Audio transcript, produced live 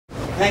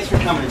Thanks for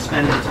coming and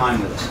spending the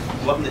time with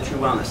us. Welcome to True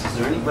Wellness. Is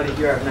there anybody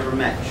here I've never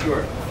met?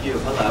 Sure, a few.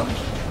 Hello.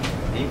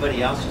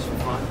 Anybody else just for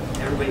fun?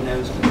 Everybody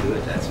knows we do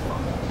it. That's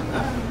fun.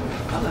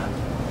 Hello.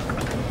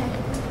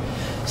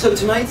 So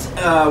tonight's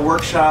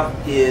workshop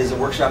is a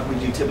workshop we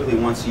do typically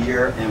once a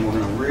year, and we're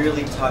going to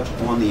really touch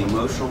on the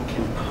emotional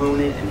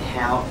component and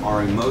how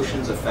our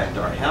emotions affect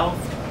our health.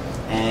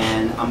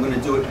 And I'm going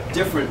to do it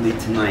differently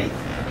tonight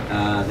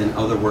than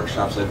other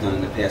workshops I've done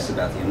in the past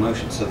about the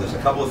emotions. So there's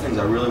a couple of things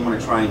I really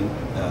want to try and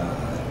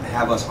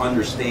have us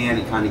understand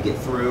and kind of get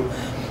through,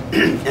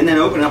 and then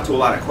open up to a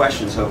lot of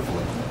questions,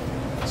 hopefully.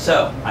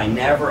 So I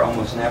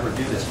almost never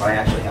do this, but I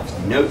actually have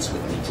some notes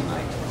with me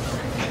tonight.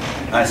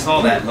 I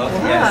saw that look.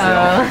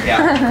 Yes,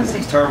 yeah, because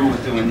he's terrible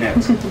with doing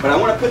notes. But I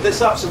want to put this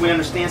up so we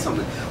understand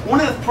something. One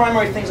of the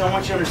primary things I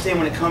want you to understand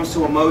when it comes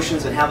to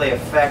emotions and how they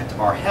affect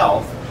our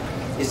health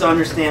is to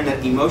understand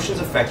that emotions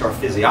affect our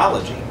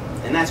physiology.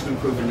 And that's been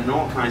proven in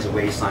all kinds of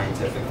ways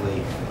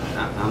scientifically.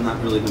 I'm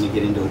not really going to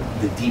get into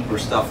the deeper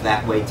stuff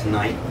that way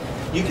tonight.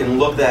 You can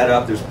look that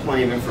up. There's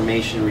plenty of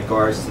information in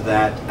regards to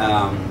that.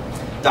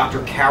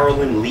 Dr.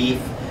 Carolyn Leaf,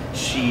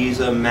 she's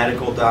a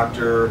medical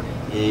doctor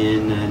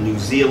in New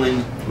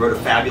Zealand, wrote a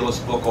fabulous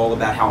book all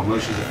about how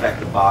emotions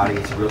affect the body.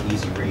 It's a real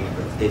easy read,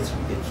 but it's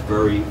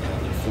very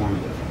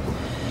informative.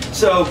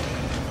 So,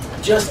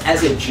 just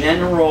as a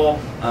general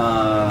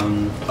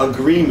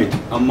agreement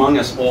among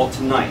us all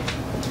tonight,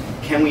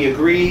 can we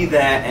agree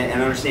that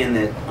and understand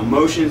that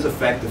emotions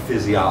affect the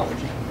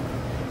physiology?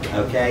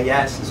 Okay,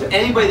 yes? So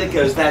anybody that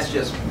goes, that's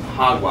just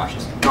hogwash,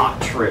 it's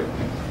not true.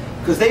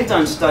 Because they've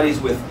done studies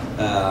with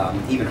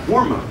even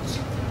hormones,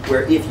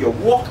 where if you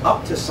walk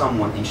up to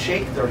someone and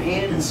shake their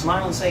hand and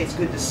smile and say it's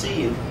good to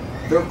see you,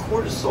 their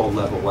cortisol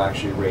level will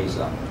actually raise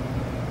up.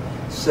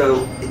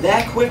 So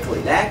that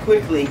quickly,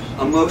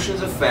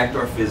 emotions affect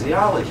our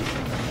physiology.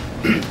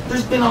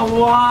 There's been a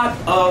lot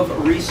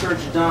of research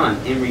done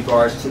in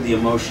regards to the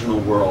emotional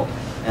world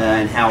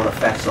and how it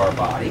affects our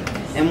body.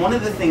 And one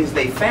of the things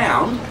they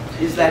found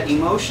is that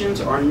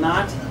emotions are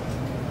not,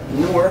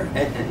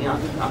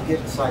 I'll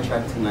get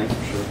sidetracked tonight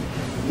for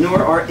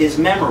sure, is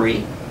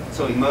memory.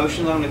 So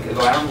emotions, I'm going to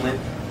go out on a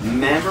limb,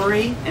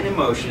 memory and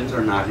emotions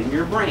are not in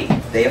your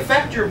brain. They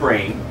affect your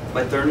brain,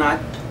 but they're not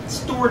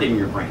stored in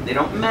your brain. They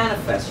don't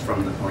manifest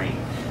from the brain.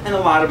 And a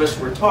lot of us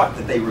were taught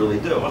that they really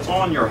do. It's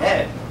all in your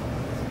head.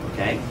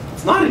 Okay?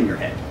 It's not in your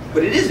head,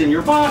 but it is in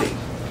your body.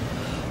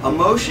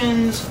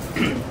 Emotions,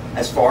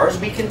 as far as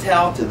we can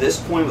tell to this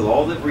point with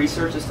all the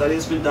research and study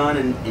that's been done,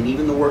 and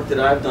even the work that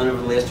I've done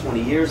over the last 20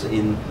 years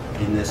in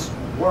this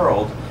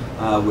world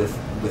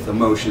with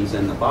emotions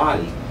and the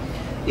body,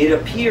 it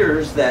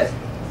appears that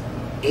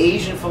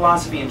Asian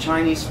philosophy and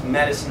Chinese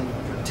medicine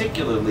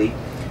particularly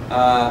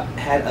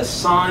had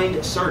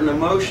assigned certain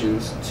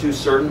emotions to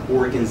certain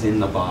organs in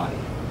the body.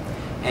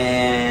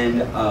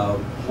 And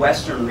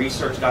Western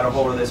research got a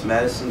hold of this,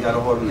 medicine got a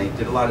hold of it, and they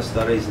did a lot of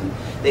studies, and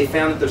they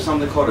found that there's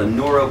something called a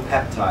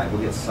neuropeptide.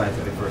 We'll get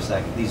scientific for a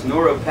second. These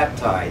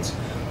neuropeptides,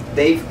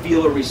 they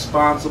feel are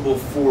responsible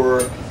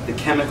for the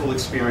chemical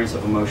experience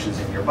of emotions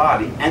in your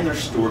body, and they're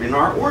stored in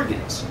our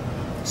organs.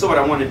 So what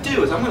I want to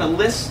do is I'm going to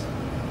list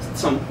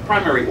some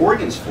primary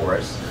organs for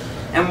us,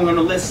 and we're going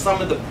to list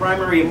some of the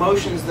primary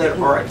emotions that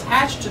are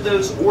attached to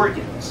those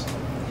organs,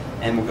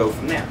 and we'll go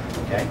from there,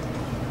 okay?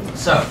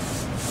 So,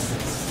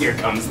 here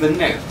comes the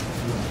note.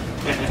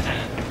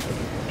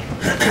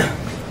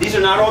 These are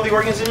not all the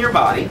organs in your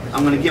body.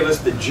 I'm going to give us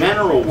the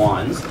general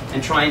ones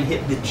and try and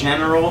hit the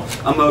general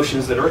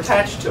emotions that are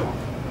attached to them.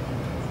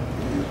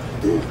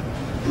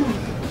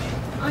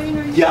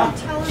 Einar, Yeah? you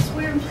can tell us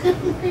where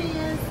memory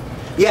is?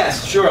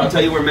 Yes, sure, I'll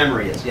tell you where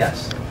memory is,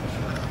 yes.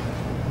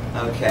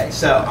 Okay,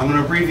 so I'm going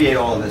to abbreviate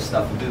all of this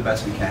stuff. We'll do the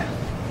best we can.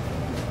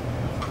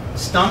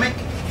 Stomach,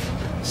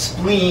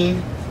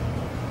 spleen,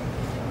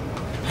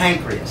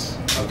 pancreas,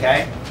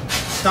 okay?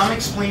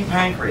 Stomach, spleen,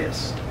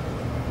 pancreas.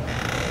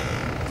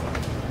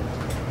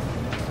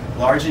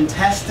 Large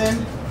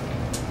intestine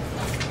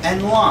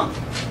and lung.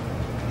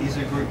 These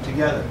are grouped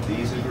together.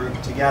 These are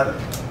grouped together.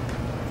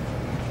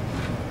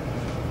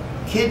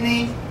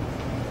 Kidney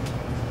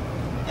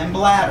and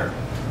bladder.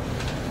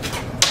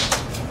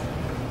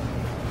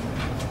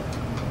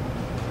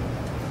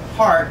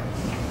 Heart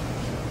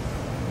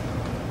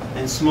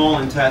and small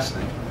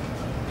intestine.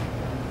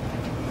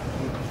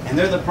 And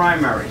they're the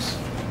primaries.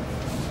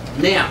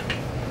 Now,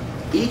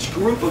 each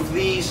group of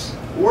these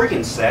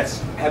organ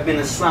sets have been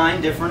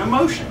assigned different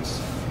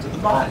emotions to the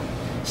body.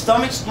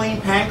 Stomach,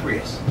 spleen,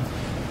 pancreas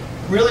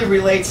really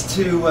relates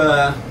to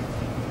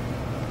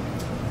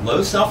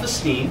low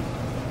self-esteem,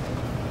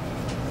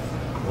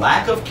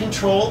 lack of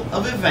control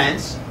of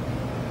events,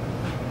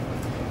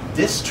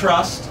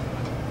 distrust,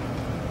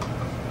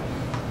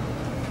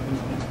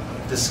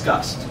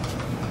 disgust.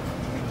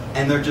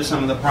 And they're just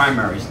some of the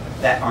primaries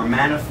that are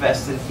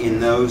manifested in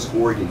those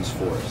organs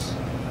for us.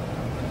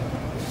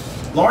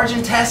 Large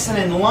intestine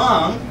and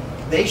lung,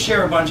 they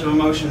share a bunch of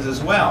emotions as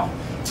well.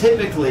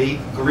 Typically,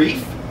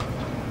 grief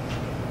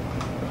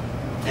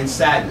and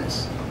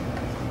sadness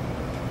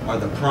are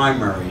the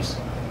primaries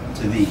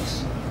to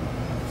these.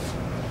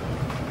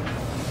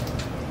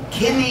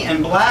 Kidney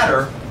and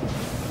bladder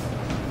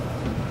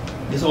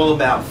is all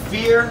about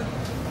fear,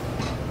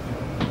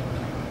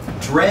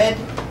 dread,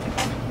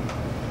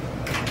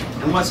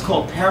 and what's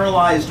called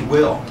paralyzed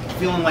will.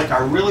 Feeling like I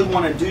really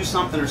want to do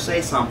something or say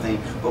something,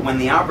 but when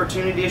the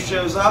opportunity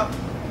shows up,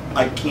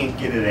 I can't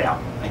get it out.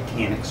 I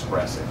can't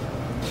express it.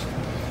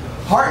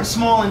 Heart and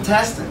small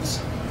intestines.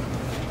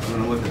 I'm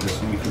going to look at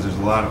this one because there's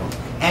a lot of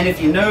them. And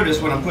if you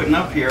notice, what I'm putting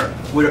up here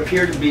would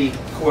appear to be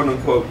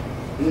quote-unquote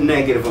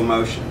negative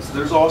emotions.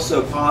 There's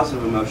also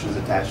positive emotions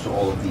attached to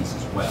all of these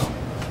as well.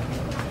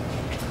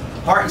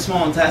 Heart and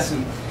small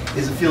intestine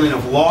is a feeling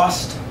of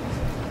lost,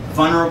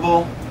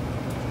 vulnerable,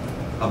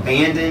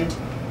 abandoned,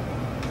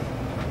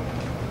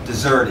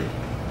 deserted.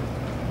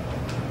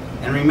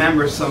 And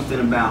remember something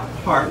about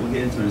heart, we'll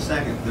get into in a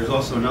second. There's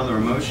also another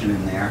emotion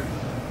in there.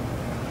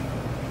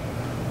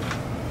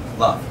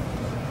 Love.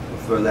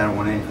 We'll throw that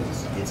one in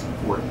because it's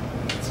important.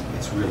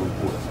 It's real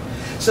important.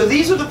 So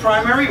these are the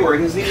primary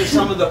organs. These are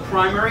some of the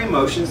primary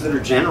emotions that are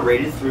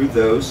generated through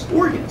those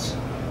organs.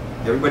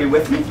 Everybody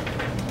with me?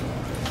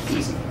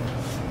 Easy.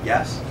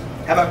 Yes?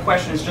 How about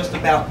questions just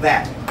about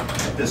that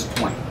at this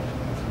point?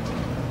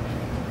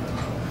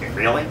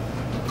 Really?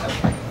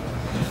 Okay.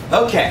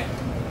 Okay.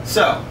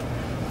 So,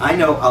 I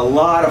know a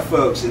lot of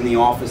folks in the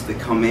office that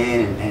come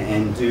in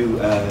and do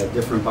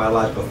different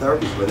biological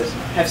therapies with us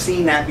have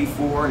seen that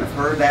before and have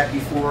heard that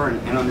before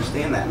and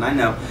understand that. And I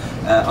know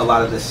a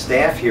lot of the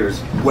staff here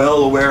is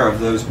well aware of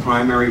those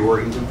primary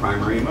organs and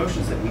primary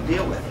emotions that we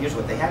deal with. Here's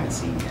what they haven't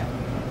seen yet,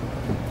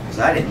 because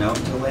I didn't know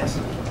until last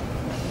night.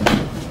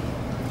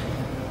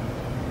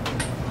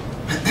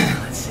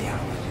 Let's see how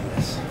I'm going to do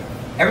this.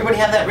 Everybody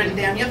have that written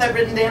down? You have that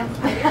written down?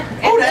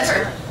 Oh, that's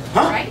good.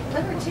 Huh? Right?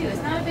 Liver too.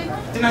 Isn't that a big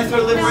one? Didn't I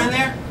throw liver in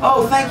there?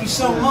 Oh, thank you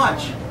so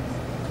much.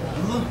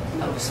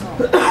 Oh, small.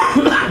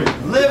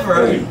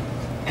 Liver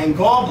and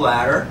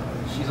gallbladder,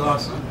 she's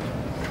awesome.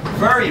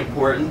 Very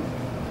important.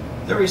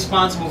 They're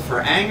responsible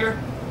for anger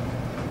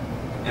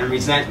and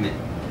resentment.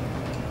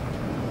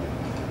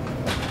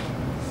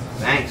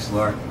 Thanks,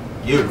 Laura.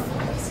 Beautiful.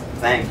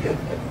 Thank you.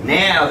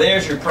 Now,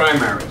 there's your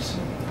primaries.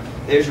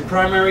 There's your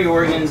primary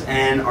organs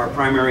and our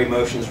primary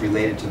emotions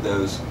related to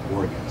those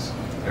organs.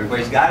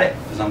 Everybody's got it?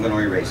 Because I'm going to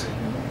erase it.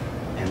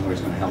 And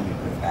Laura's going to help me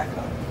put it back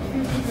up.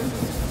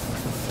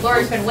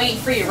 Laura's been waiting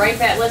for you to write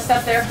that list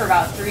up there for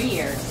about 3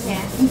 years.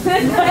 Yeah.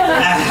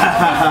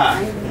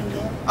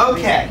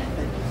 Okay.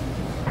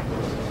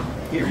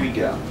 Here we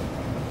go.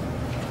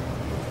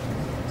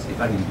 See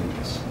if I can do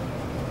this.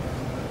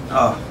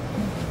 Oh.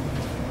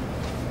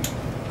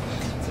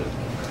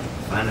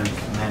 Find a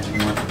magic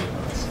marker.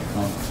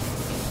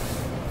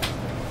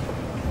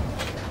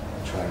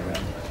 Try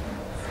red.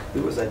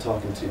 Who was I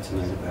talking to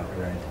tonight about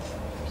red?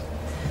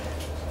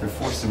 They're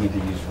forcing me to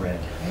use red.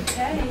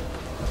 Okay.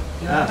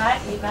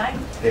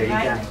 There you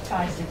go.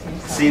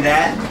 See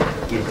that?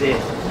 You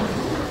did.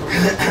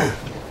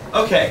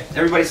 Okay,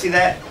 everybody see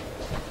that?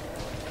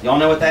 Y'all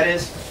know what that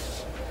is?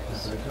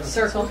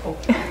 Circle.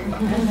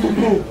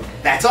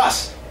 That's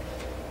us.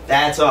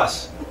 That's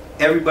us.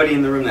 Everybody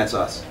in the room, that's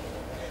us.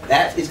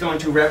 That is going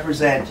to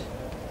represent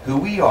who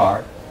we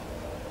are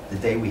the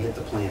day we hit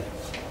the planet.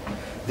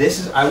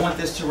 I want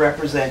this to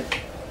represent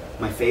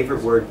my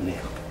favorite word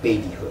now,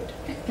 babyhood.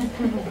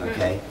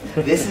 Okay?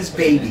 This is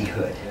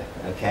babyhood.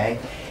 Okay?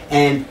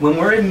 And when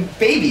we're in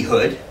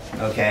babyhood,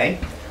 okay,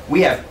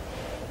 we have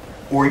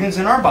organs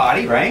in our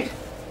body, right?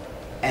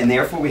 And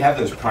therefore we have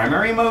those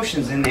primary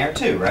emotions in there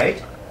too,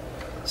 right?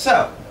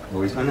 So,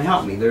 Lori's going to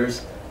help me.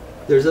 There's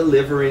a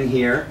liver in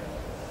here,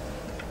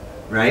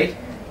 right?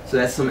 So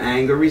that's some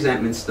anger,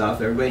 resentment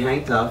stuff. Everybody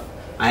hang tough.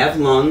 I have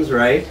lungs,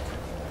 right?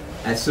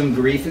 That's some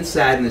grief and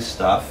sadness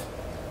stuff.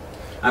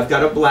 I've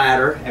got a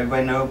bladder.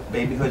 Everybody know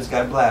babyhood's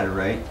got a bladder,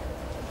 right?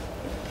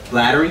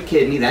 Bladder and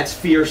kidney, that's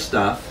fear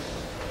stuff.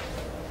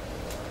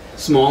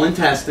 Small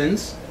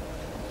intestines.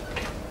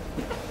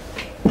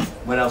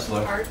 What else,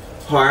 Laura? Heart.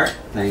 Heart,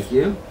 thank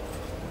you.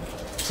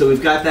 So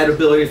we've got that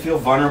ability to feel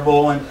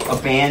vulnerable and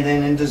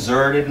abandoned and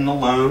deserted and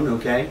alone,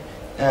 okay?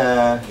 You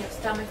have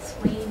stomach,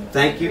 spleen.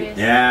 Thank you. pancreas.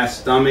 Yeah,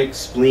 stomach,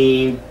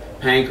 spleen,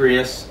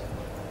 pancreas.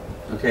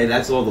 Okay,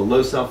 that's all the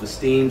low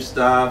self-esteem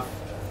stuff.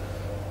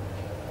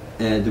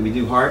 And do we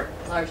do heart?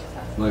 Large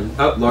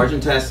intestine. Large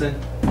intestine.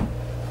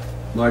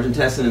 Large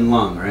intestine and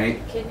lung, right?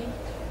 Kidney.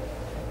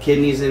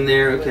 Kidneys in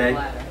there, With okay?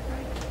 bladder,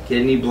 right?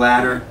 Kidney,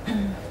 bladder.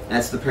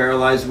 That's the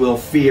paralyzed will,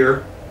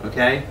 fear,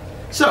 okay?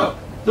 So,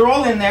 they're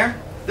all in there.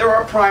 There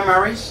are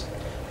primaries,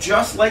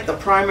 just like the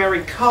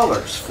primary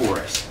colors for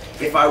us.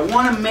 If I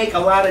want to make a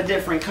lot of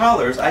different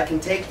colors, I can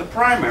take the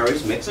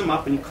primaries, mix them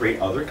up, and create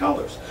other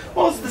colors.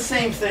 Well, it's the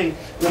same thing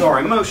with our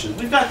emotions.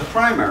 We've got the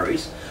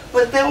primaries,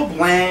 but they'll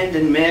blend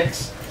and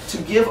mix to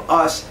give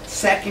us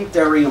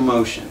secondary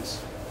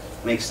emotions.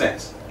 Makes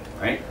sense,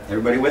 right?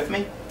 Everybody with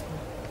me?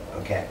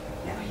 Okay,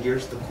 now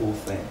here's the cool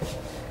thing.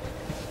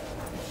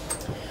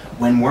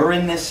 When we're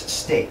in this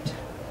state,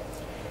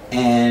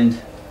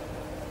 and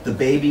the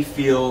baby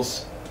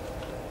feels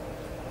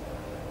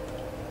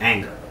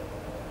anger,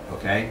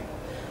 okay?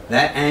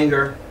 That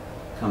anger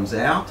comes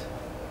out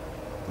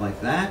like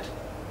that,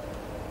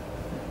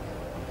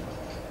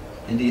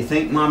 And do you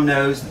think mom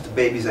knows that the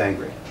baby's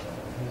angry?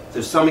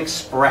 There's some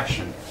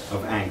expression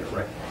of anger,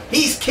 right?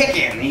 He's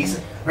kicking,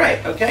 he's,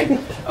 right, okay?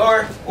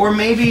 Or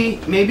maybe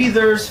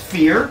there's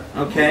fear,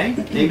 okay?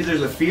 Maybe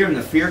there's a fear and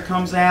the fear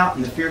comes out,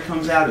 and the fear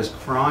comes out as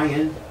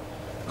crying,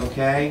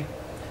 okay?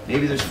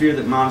 Maybe there's fear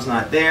that mom's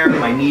not there,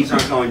 my needs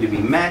aren't going to be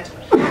met.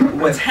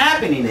 What's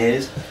happening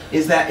is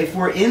that if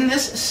we're in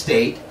this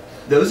state,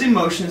 those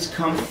emotions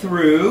come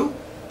through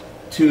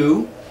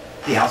to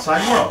the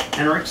outside world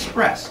and are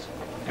expressed.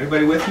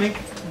 Everybody with me?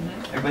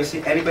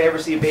 Anybody ever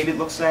see a baby that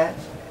looks sad?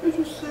 They're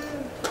just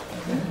sad.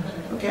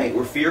 Okay,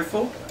 we're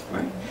fearful,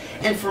 right?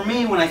 And for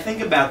me, when I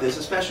think about this,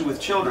 especially with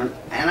children,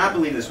 and I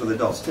believe this with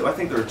adults too, I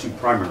think there are two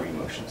primary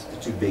emotions, the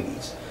two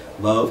biggies,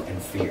 love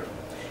and fear.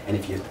 And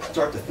if you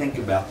start to think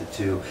about the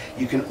two,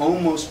 you can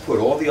almost put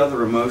all the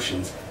other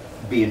emotions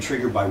being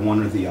triggered by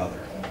one or the other.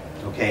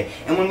 Okay?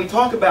 And when we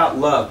talk about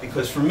love,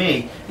 because for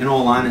me, in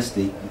all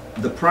honesty,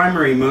 the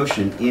primary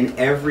emotion in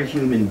every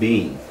human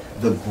being,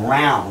 the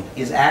ground,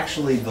 is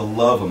actually the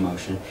love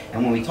emotion.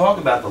 And when we talk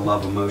about the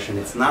love emotion,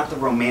 it's not the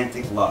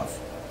romantic love.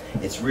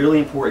 It's really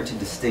important to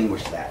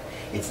distinguish that.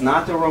 It's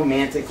not the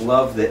romantic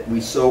love that we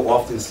so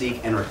often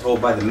seek and are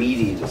told by the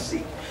media to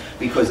seek.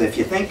 Because if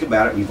you think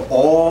about it, we've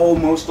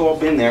almost all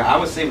been there. I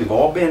would say we've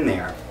all been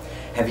there.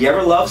 Have you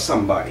ever loved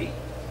somebody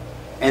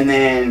and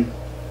then,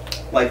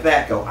 like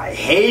that, go, I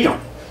hate him.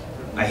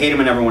 I hate him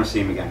and never want to see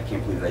him again. I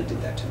can't believe they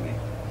did that to me.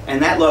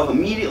 And that love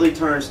immediately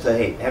turns to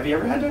hate. Have you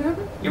ever had that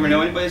happen? You ever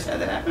know anybody that's had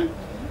that happen?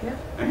 Yeah.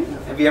 Right?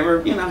 Have you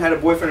ever, had a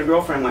boyfriend or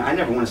girlfriend like, I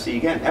never want to see you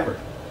again, ever.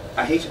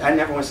 I hate you. I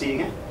never want to see you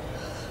again.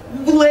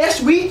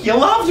 Last week you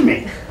loved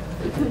me.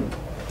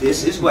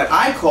 This is what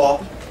I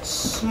call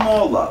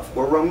small love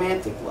or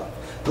romantic love.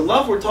 The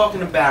love we're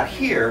talking about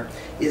here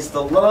is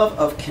the love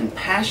of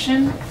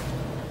compassion.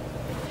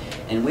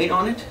 And wait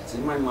on it, it's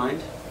in my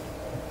mind.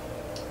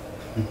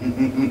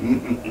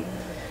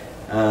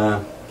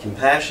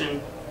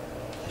 Compassion.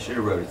 I should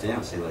have wrote it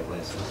down, say like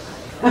last night.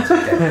 That's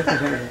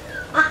okay.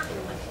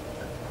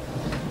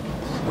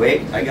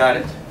 Wait, I got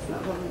it.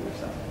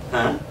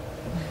 Huh?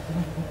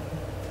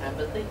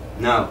 Empathy?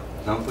 No,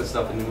 don't put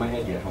stuff into my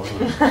head yet. Hold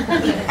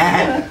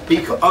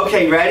on.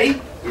 Okay,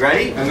 ready? You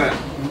ready?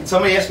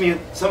 Somebody asked me.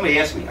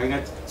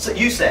 So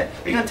you said,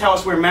 are you gonna tell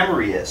us where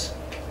memory is?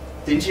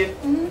 Didn't you?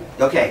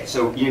 Mm-hmm. Okay,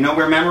 so you know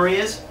where memory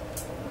is?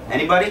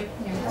 Anybody?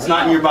 It's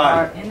not in your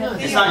body.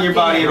 It's not in your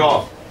body at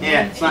all.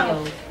 Yeah, it's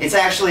not. It's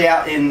actually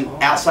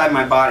outside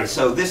my body.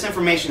 So this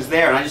information is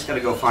there, and I just got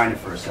to go find it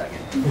for a second.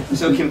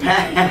 So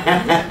compassion.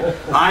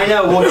 I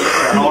know. We'll get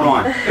there. Hold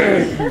on.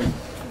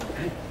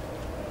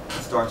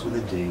 It starts with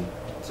a D.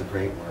 It's a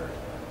great word.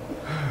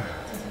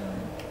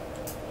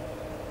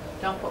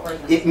 Don't put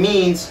words in. It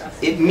means.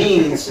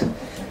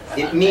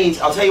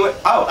 I'll tell you what.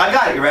 Oh, I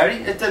got it. You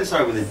ready? It doesn't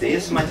start with a D.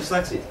 This is my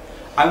dyslexia.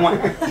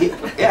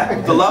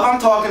 Yeah. The love I'm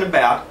talking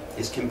about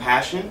is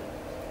compassion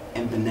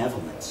and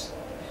benevolence.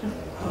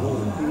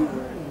 Oh.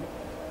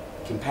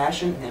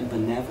 Compassion and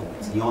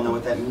benevolence. You all know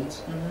what that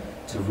means?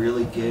 Mm-hmm. To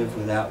really give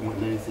without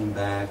wanting anything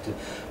back.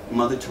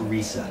 Mother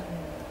Teresa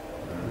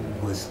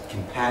was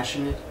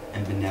compassionate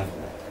and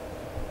benevolent.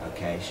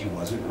 Okay, she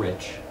wasn't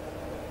rich.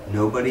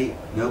 Nobody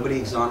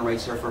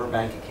exonerates her for her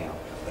bank account.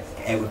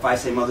 And if I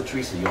say Mother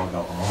Teresa, you all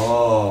go,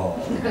 oh.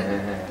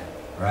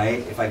 Right?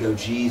 If I go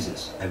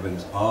Jesus, everybody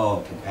goes,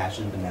 oh,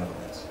 compassion and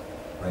benevolence.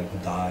 Right? He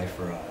died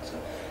for us.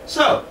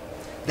 So,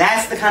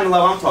 that's the kind of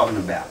love I'm talking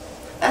about.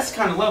 That's the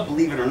kind of love,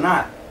 believe it or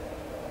not,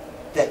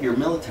 that your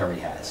military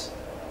has.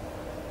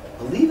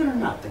 Believe it or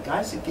not, the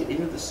guys that get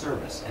into the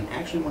service and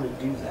actually want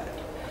to do that,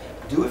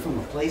 do it from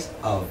a place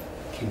of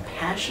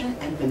compassion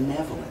and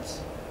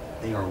benevolence.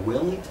 They are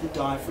willing to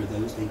die for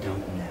those they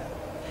don't know.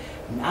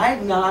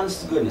 And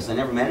honest to goodness, I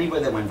never met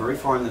anybody that went very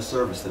far in the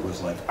service that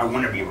was like, I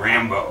want to be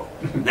Rambo.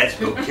 Let's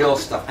go kill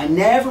stuff. I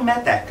never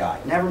met that guy.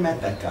 Never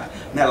met that guy.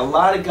 Met a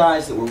lot of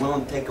guys that were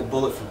willing to take a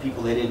bullet for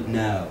people they didn't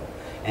know.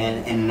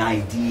 And an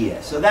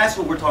idea. So that's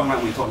what we're talking about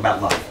when we talk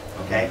about love.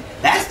 Okay?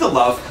 That's the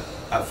love,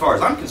 as far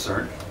as I'm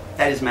concerned,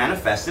 that is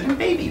manifested in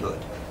babyhood.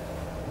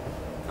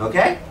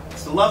 Okay?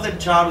 It's the love that a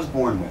child is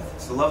born with.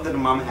 It's the love that a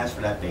mama has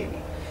for that baby.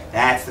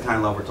 That's the kind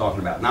of love we're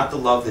talking about. Not the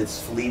love that's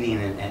fleeting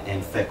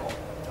and fickle.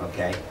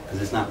 Okay? Because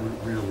it's not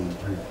really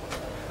real.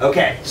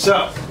 Okay,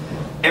 so,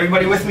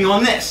 everybody with me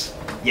on this?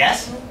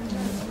 Yes?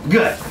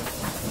 Good.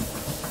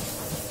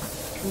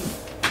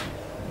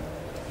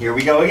 Here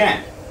we go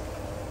again.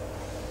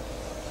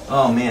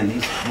 Oh man,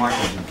 these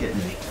markers are getting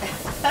me.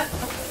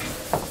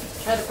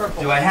 Try the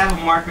purple. Do I have a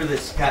marker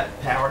that's got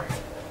power?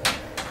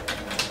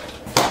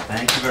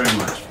 Thank you very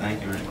much.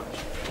 Thank you very much.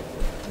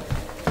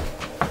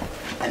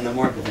 And the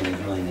marker thing is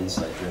really an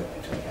inside joke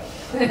between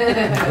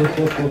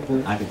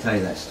Cal. I can tell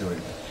you that story,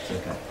 but it's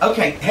okay.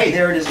 Okay, hey,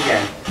 there it is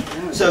again.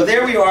 So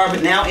there we are,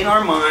 but now in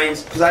our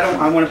minds, because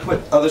I want to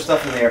put other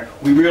stuff in there,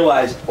 we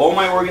realize all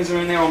my organs are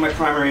in there, all my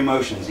primary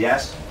emotions,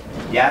 yes?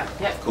 Yeah?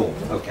 Yep. Cool,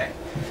 okay.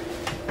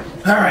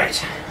 All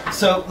right.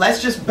 So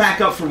let's just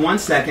back up for 1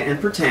 second and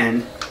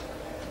pretend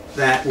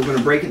that we're going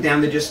to break it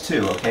down to just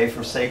two, okay,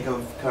 for sake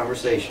of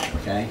conversation,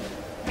 okay?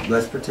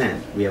 let's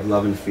pretend we have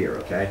love and fear,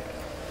 okay?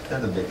 They're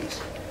the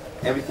biggies.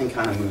 Everything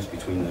kind of moves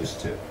between those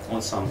two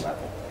on some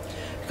level.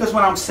 Because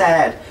when I'm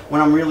sad,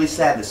 when I'm really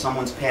sad that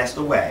someone's passed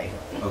away,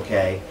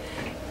 okay,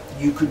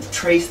 you could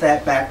trace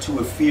that back to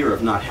a fear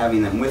of not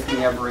having them with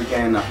me ever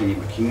again, not being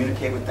able to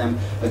communicate with them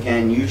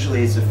again.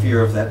 Usually it's a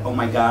fear of that, oh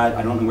my God,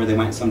 I don't know where they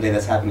went, someday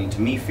that's happening to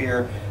me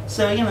fear.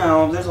 So, you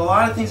know, there's a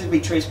lot of things that can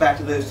be traced back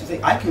to those two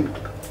things. I can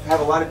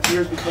have a lot of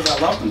tears because I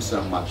love them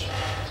so much.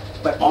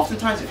 But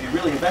oftentimes, if you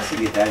really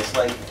investigate that, it's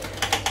like,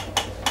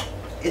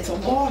 it's a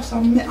loss.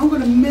 I'm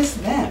going to miss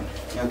them.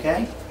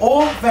 Okay?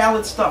 All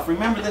valid stuff.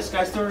 Remember this,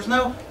 guys. There's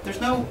no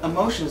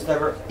emotions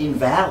that are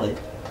invalid.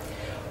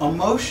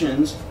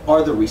 Emotions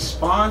are the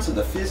response of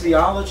the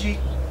physiology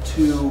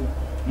to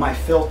my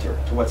filter,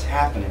 to what's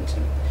happening to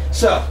me.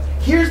 So,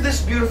 here's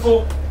this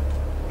beautiful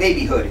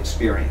babyhood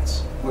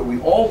experience where we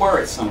all were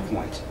at some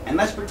point. And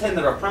let's pretend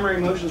that our primary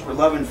emotions were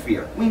love and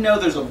fear. We know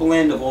there's a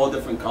blend of all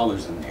different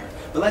colors in there.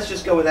 But let's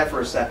just go with that for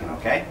a second,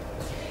 okay?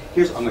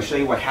 I'm going to show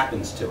you what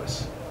happens to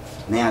us.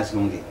 Now it's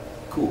going to get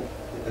cool.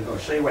 I'm going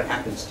to show you what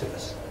happens to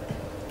us.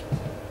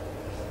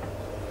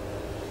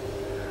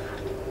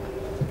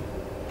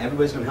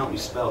 Everybody's going to help me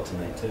spell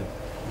tonight, too.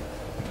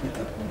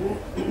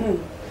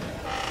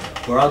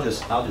 Or I'll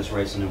just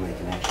write so nobody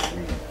can actually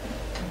read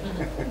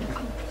it.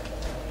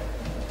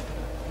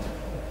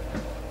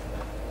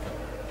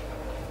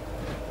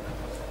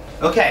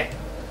 Okay.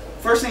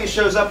 First thing that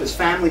shows up is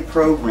family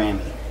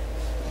programming.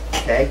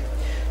 Okay?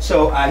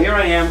 So here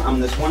I am. I'm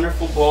this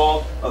wonderful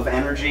ball of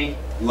energy,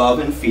 love,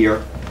 and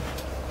fear.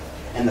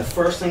 And the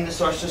first thing that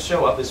starts to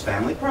show up is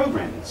family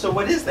programming. So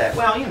what is that?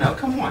 Well, you know,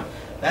 come on.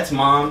 That's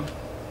mom.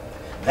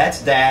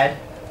 That's dad.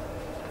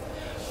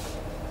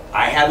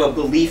 I have a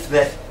belief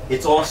that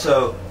it's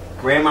also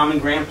grandmom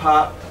and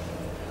grandpop,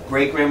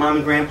 great-grandmom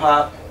and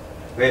grandpop,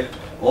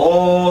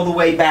 all the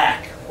way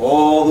back.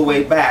 All the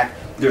way back.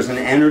 There's an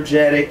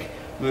energetic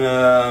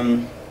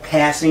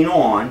passing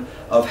on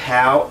of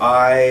how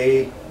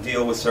I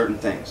deal with certain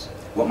things.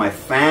 What my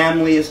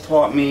family has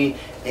taught me,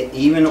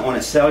 even on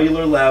a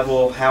cellular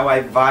level, how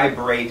I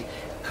vibrate,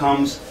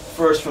 comes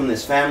first from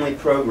this family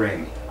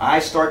programming. I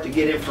start to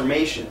get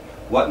information.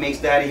 What makes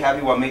daddy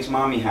happy? What makes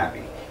mommy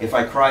happy? If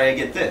I cry, I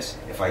get this.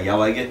 If I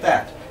yell, I get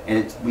that.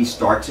 And we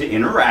start to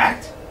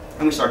interact,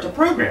 and we start to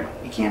program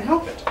it. We can't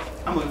help it.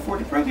 I'm looking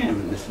forward to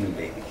programming this new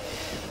baby.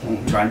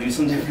 I'm trying to do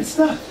some different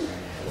stuff.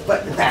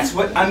 But that's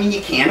what, I mean,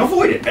 you can't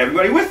avoid it.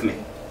 Everybody with me?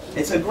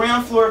 It's a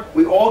ground floor.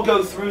 We all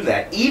go through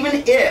that.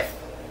 Even if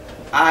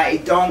I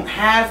don't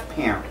have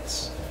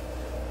parents,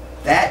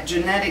 that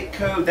genetic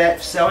code,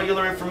 that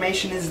cellular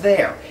information is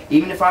there.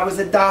 Even if I was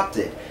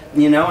adopted,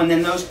 you know, and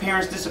then those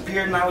parents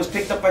disappeared and I was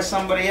picked up by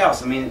somebody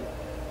else. I mean,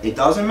 it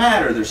doesn't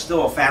matter. There's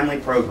still a family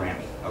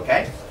programming.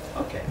 Okay?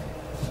 Okay.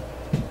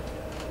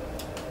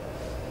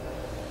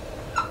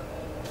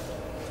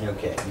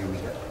 Okay, here we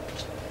go.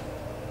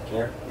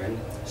 Claire, ready?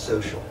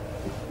 Social.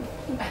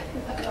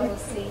 Oh,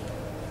 see.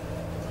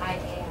 Hi,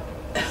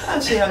 Dale.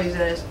 I'll see how he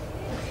says.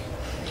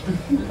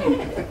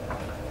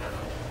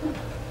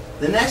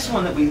 The next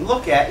one that we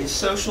look at is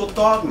social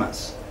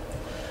dogmas.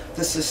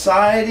 The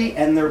society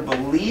and their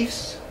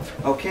beliefs.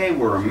 Okay,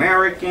 we're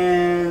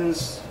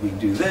Americans, we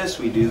do this,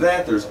 we do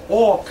that. There's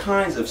all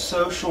kinds of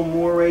social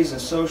mores and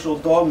social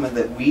dogma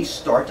that we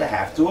start to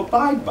have to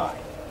abide by.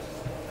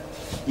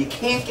 You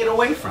can't get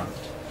away from it.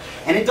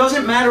 And it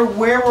doesn't matter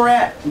where we're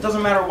at. It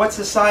doesn't matter what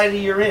society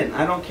you're in.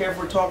 I don't care if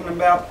we're talking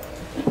about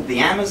the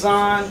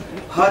Amazon,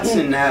 huts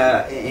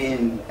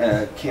in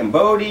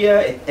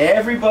Cambodia.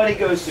 Everybody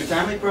goes through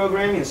family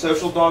programming and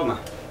social dogma.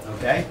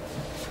 Okay?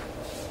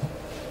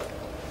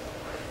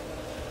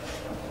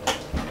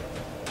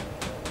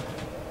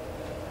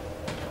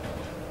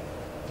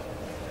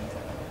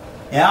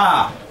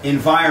 Yeah,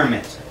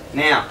 environment.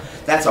 Now,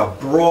 that's a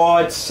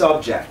broad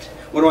subject.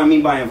 What do I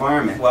mean by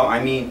environment? Well,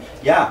 I mean,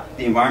 yeah,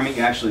 the environment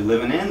you're actually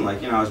living in.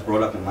 Like, you know, I was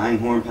brought up in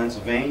Langhorne,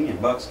 Pennsylvania, in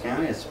Bucks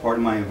County. It's part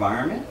of my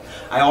environment.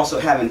 I also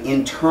have an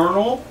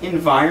internal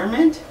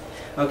environment.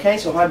 Okay,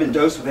 so if I've been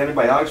dosed with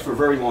antibiotics for a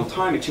very long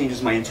time, it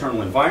changes my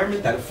internal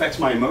environment. That affects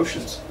my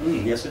emotions.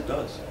 Yes, it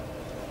does.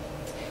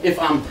 If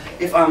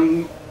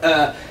I'm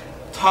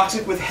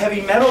toxic with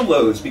heavy metal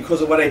loads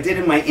because of what I did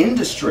in my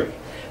industry,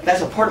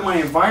 that's a part of my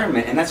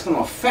environment, and that's going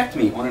to affect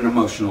me on an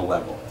emotional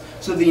level.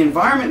 So the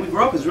environment we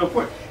grew up is real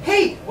important.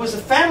 Hey, was the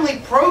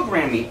family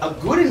programming a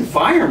good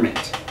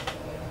environment?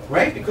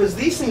 Right? Because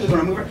these things are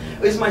going to move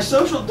around. Is my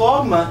social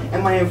dogma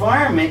and my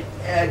environment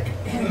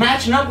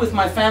matching up with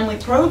my family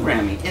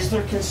programming? Is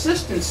there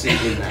consistency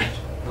in that?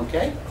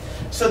 Okay?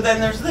 So then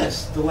there's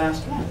this, the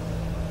last one.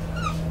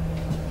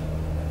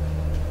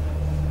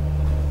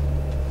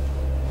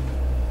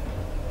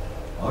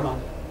 Hold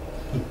on.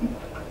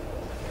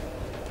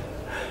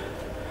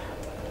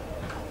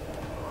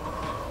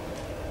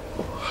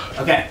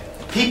 Okay,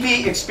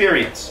 PP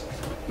experience.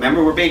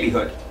 Remember, we're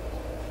babyhood.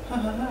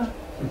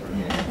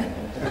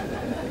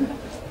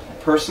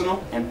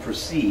 Personal and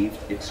perceived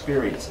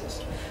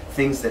experiences.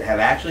 Things that have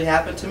actually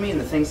happened to me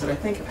and the things that I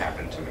think have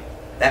happened to me.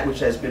 That which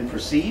has been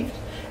perceived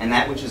and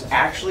that which has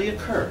actually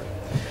occurred.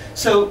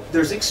 So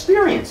there's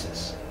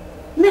experiences.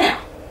 Now,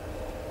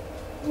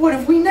 what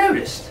have we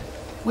noticed?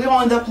 We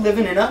all end up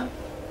living in a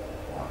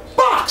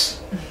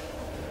box.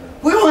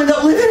 We all end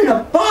up living in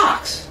a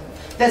box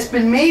that's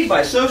been made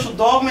by social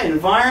dogma,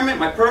 environment,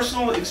 my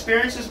personal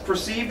experiences,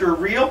 perceived or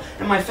real,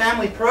 and my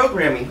family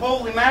programming.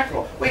 Holy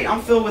mackerel. Wait,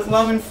 I'm filled with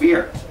love and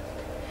fear.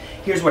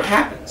 Here's what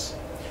happens.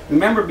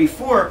 Remember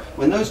before,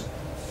 when those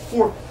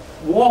four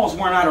walls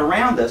were not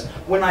around us,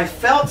 when I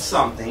felt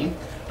something,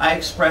 I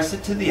expressed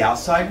it to the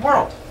outside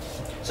world.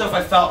 So if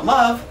I felt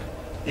love,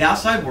 the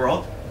outside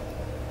world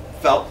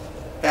felt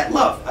that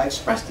love. I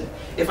expressed it.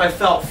 If I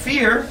felt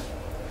fear,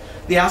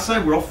 the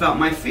outside world felt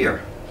my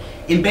fear.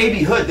 In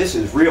babyhood, this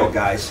is real,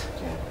 guys.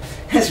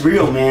 That's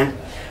real, man.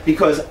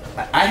 Because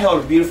I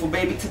held a beautiful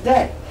baby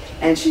today.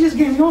 And she just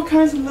gave me all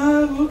kinds of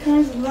love, all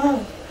kinds of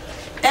love.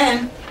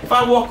 And if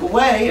I walk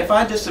away, if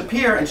I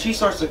disappear and she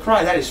starts to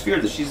cry, that is fear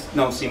that she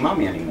don't see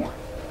mommy anymore.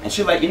 And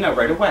she'll let you know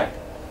right away.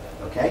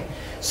 Okay?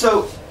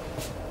 So,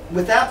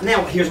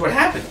 now here's what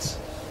happens.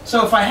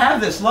 So if I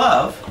have this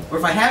love, or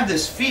if I have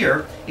this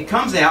fear, it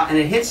comes out and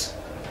it hits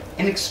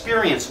an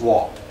experience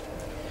wall.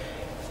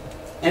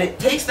 And it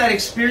takes that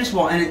experience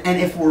wall, and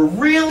if we're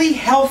really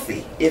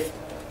healthy, if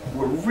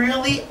we're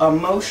really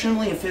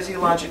emotionally and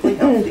physiologically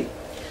healthy,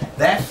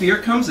 that fear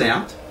comes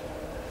out,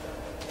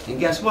 and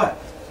guess what?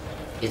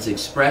 It's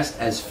expressed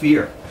as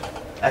fear.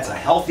 That's a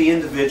healthy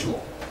individual.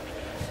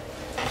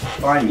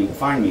 Find me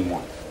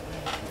one.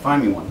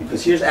 Find me one.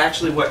 Because here's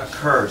actually what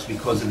occurs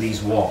because of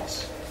these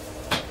walls.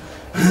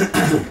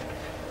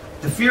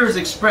 The fear is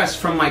expressed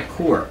from my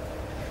core.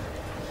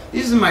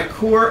 This is my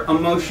core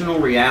emotional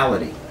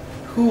reality.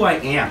 Who I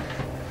am.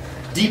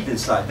 Deep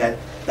inside.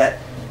 That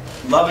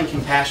love and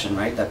compassion,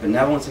 right? That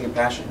benevolence and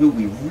compassion. Who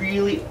we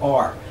really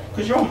are.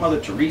 Because you're all Mother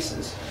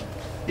Teresa's.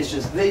 It's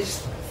just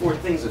these four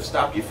things have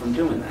stopped you from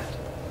doing that.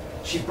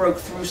 She broke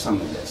through some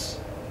of this.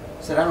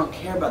 Said, I don't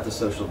care about the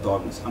social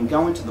dogmas. I'm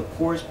going to the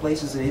poorest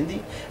places in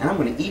India, and I'm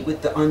going to eat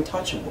with the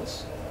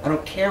untouchables. I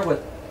don't care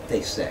what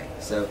they say.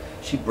 So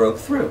she broke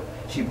through.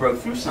 She broke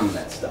through some of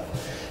that stuff.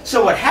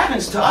 So what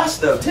happens to us,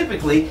 though,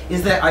 typically,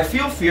 is that I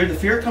feel fear. The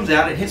fear comes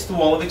out, it hits the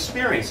wall of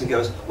experience and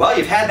goes, well,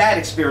 you've had that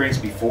experience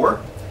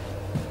before.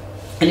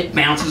 And it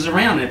bounces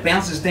around, and it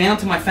bounces down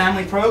to my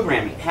family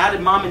programming. How did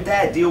mom and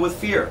dad deal with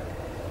fear?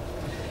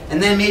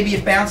 And then maybe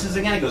it bounces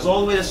again. It goes all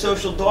the way to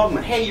social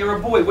dogma. Hey, you're a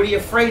boy. What are you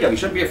afraid of? You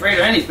shouldn't be afraid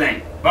of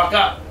anything. Buck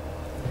up.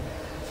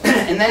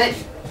 And then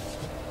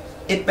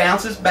it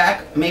bounces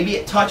back. Maybe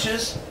it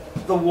touches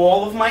the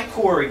wall of my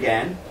core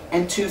again.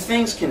 And two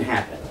things can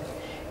happen.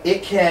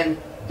 It can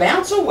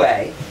bounce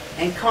away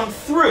and come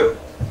through.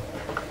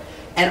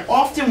 And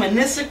often when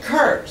this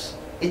occurs,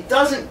 it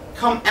doesn't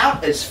come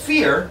out as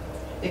fear.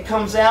 It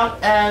comes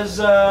out as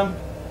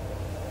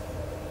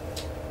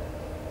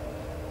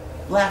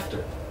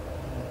laughter.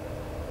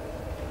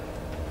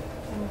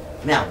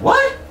 Now,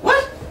 what?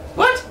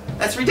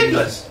 That's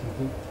ridiculous.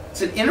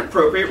 It's an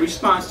inappropriate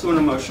response to an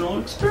emotional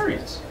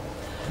experience.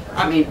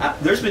 I mean,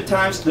 there's been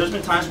times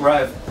where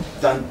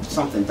I've done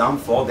something dumb,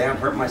 fall down,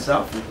 hurt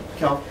myself, and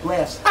Kel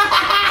laughs.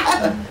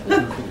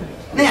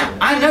 Now,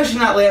 I know she's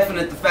not laughing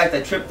at the fact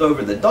I tripped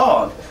over the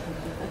dog.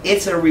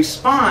 It's a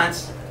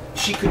response.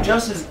 She could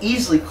just as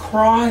easily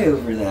cry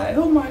over that.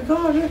 Oh my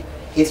God.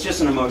 It's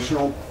just an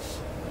emotional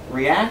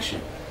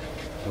reaction.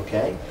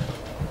 Okay?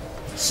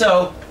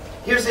 So,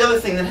 here's the other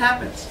thing that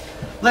happens.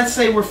 Let's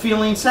say we're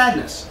feeling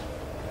sadness.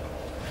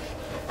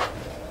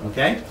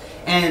 Okay?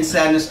 And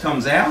sadness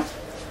comes out,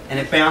 and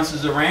it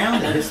bounces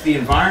around, it hits the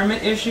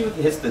environment issue, it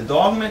hits the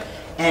dogma,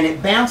 and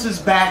it bounces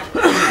back.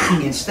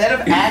 Instead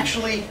of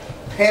actually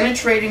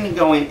penetrating and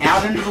going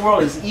out into the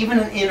world, it's even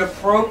an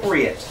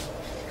inappropriate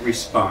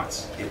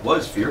response. It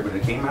was fear, but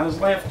it came out as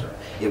laughter.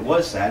 It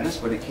was sadness,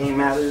 but it came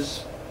out as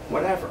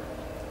whatever.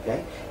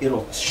 Okay?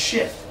 It'll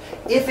shift.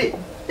 If it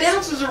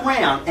bounces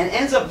around and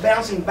ends up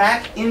bouncing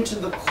back into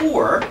the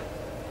core,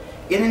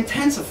 it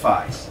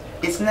intensifies.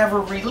 It's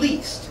never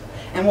released.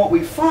 And what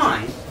we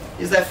find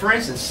is that, for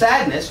instance,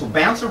 sadness will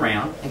bounce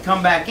around and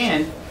come back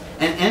in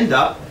and end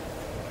up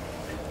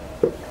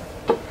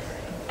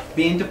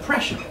being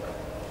depression.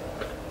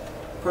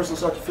 The person will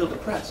start to feel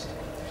depressed.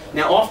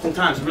 Now,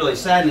 oftentimes, really,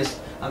 sadness,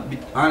 I'll be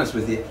honest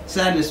with you,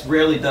 sadness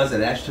rarely does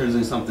that. It actually turns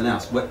into something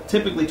else. What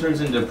typically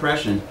turns into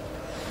depression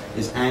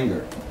is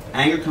anger.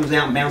 Anger comes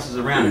out and bounces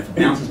around. If it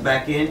bounces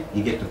back in,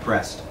 you get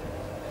depressed.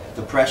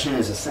 Depression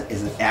is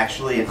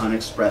actually an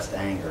unexpressed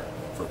anger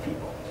for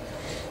people.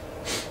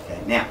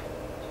 Okay, now,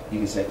 you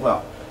can say,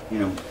 well, you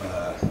know,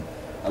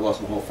 I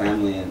lost my whole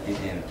family in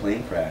a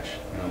plane crash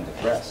and I'm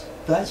depressed.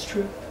 That's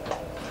true.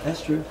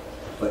 That's true.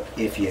 But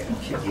if you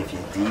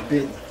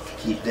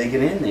keep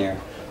digging in there,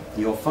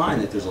 you'll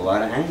find that there's a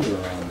lot of anger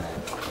around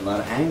that. A lot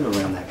of anger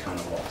around that kind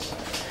of loss.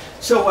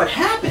 So what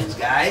happens,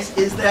 guys,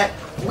 is that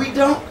we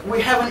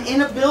have an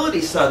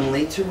inability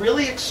suddenly to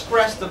really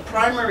express the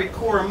primary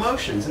core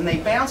emotions, and they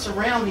bounce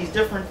around these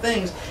different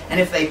things, and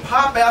if they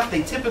pop out,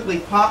 they typically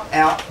pop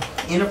out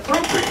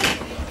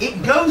inappropriately.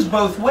 It goes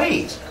both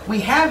ways. We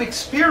have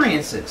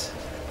experiences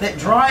that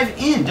drive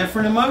in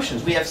different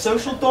emotions. We have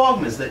social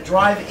dogmas that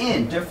drive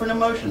in different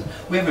emotions.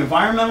 We have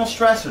environmental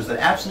stressors that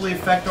absolutely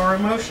affect our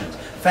emotions.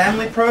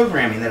 Family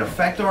programming that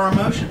affect our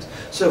emotions.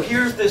 So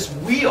here's this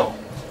wheel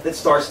that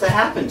starts to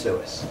happen to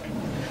us.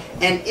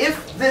 And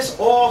if this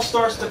all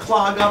starts to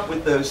clog up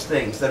with those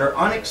things that are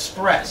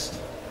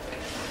unexpressed,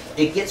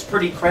 it gets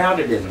pretty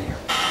crowded in there.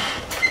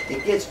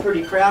 It gets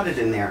pretty crowded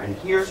in there, and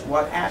here's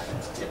what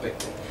happens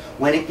typically.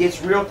 When it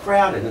gets real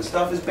crowded and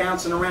stuff is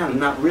bouncing around and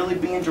not really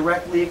being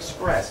directly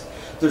expressed,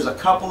 there's a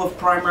couple of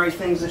primary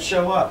things that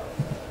show up.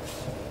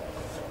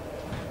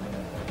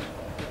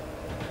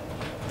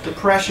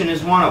 Depression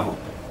is one of them.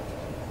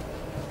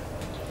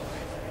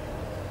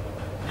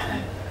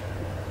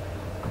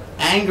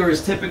 Anger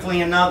is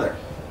typically another.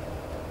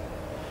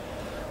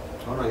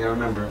 Hold on, I gotta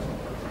remember.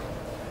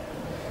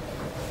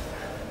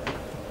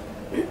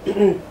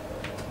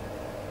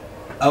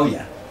 Oh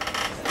yeah.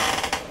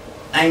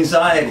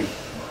 Anxiety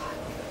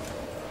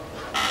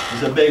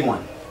is a big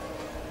one.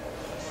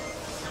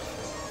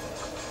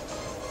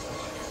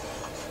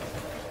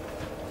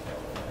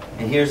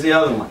 And here's the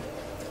other one.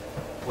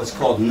 What's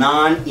called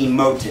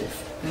non-emotive.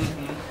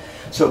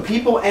 So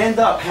people end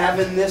up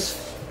having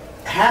this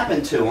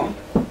happen to them,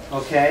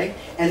 okay?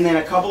 And then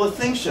a couple of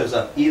things shows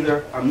up.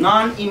 Either I'm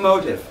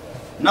non-emotive,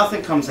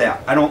 nothing comes out.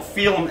 I don't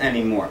feel them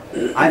anymore.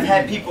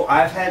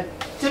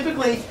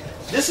 Typically,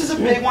 this is a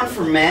big one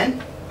for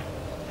men.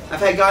 I've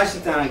had guys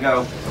sit down and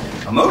go,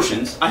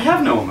 emotions? I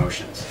have no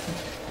emotions.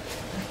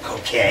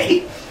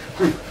 Okay.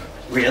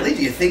 Really?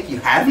 Do you think you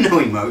have no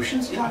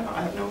emotions? Yeah,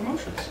 I have no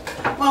emotions.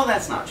 Well,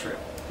 that's not true.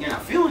 You're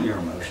not feeling your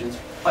emotions,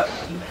 but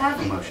you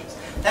have emotions.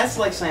 That's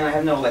like saying I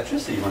have no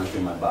electricity running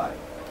through my body.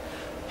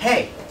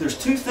 Hey, there's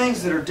two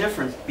things that are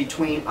different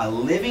between a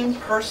living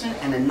person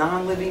and a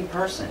non-living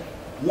person.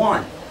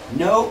 One,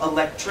 no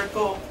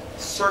electrical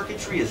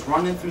circuitry is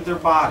running through their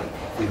body.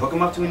 If we hook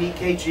them up to an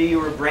EKG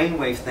or a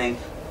brainwave thing,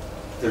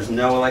 there's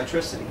no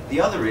electricity. The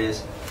other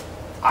is,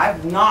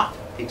 I've not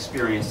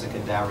experienced a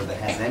cadaver that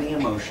has any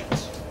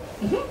emotions.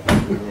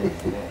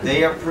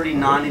 They are pretty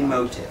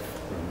non-emotive.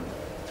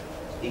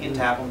 You can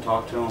tap them,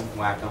 talk to them,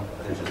 whack them.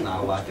 There's just not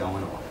a lot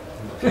going on.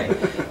 Okay,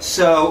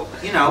 so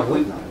you know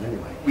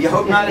we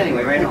hope not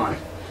anyway. Right on.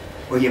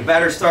 Well, you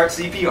better start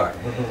CPR.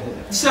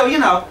 So you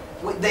know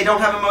they don't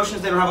have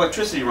emotions. They don't have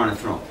electricity running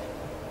through them.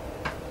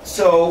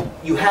 So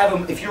you have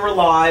them. If you're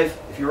alive,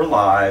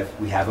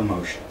 we have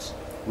emotions.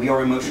 We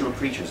are emotional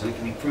creatures, and it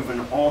can be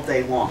proven all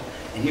day long.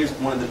 And here's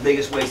one of the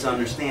biggest ways to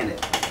understand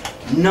it.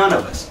 None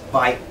of us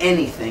buy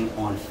anything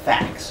on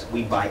facts.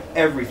 We buy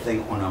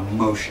everything on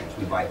emotions.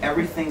 We buy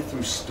everything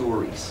through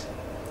stories.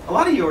 A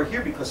lot of you are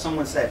here because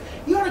someone said,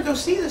 you ought to go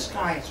see this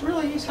guy.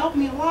 He's helped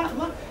me a lot.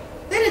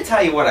 They didn't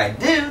tell you what I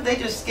do. They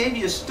just gave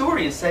you a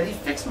story and said, he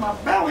fixed my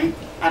belly.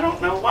 I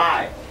don't know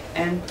why.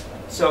 And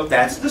so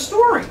that's the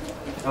story.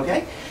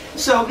 Okay?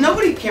 So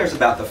nobody cares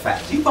about the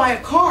facts. You buy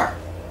a car.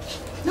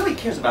 Nobody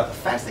cares about the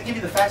facts. They give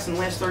you the facts in the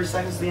last 30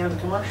 seconds at the end of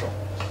the commercial.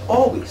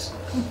 Always.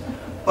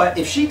 But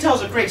if she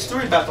tells a great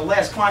story about the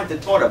last client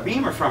that bought a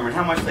Beamer from her and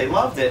how much they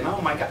loved it, and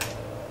oh my God,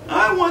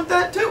 I want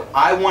that too.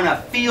 I want to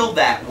feel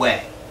that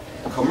way.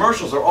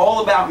 Commercials are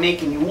all about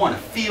making you want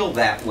to feel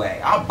that way.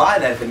 I'll buy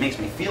that if it makes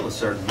me feel a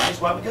certain way. That's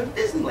why we go to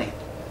Disneyland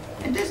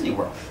and Disney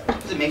World,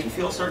 because it makes me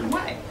feel a certain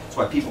way. That's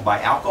why people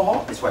buy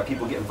alcohol. That's why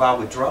people get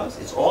involved with drugs.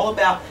 It's all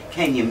about,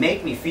 can you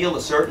make me feel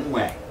a certain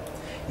way?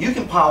 You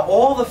can pile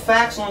all the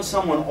facts on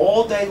someone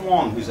all day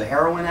long who's a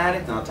heroin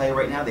addict, and I'll tell you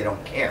right now, they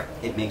don't care.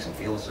 It makes them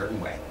feel a certain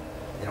way.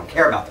 They don't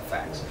care about the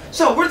facts.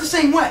 So we're the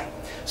same way.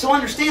 So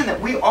understand that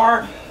we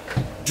are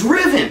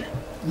driven,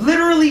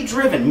 literally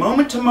driven,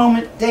 moment to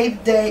moment, day to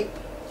day,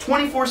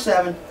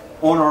 24/7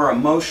 on our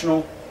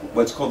emotional,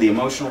 what's called the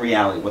emotional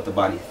reality, what the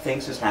body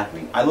thinks is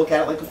happening. I look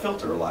at it like a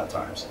filter a lot of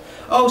times.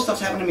 Oh,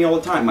 stuff's happening to me all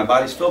the time. My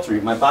body's filtering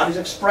it. My body's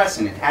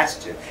expressing it. Has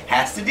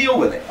to deal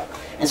with it.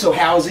 And so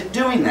how is it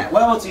doing that?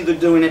 Well, it's either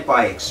doing it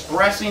by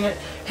expressing it.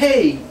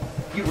 Hey,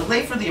 you were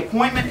late for the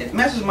appointment. It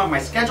messes up my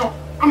schedule.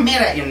 I'm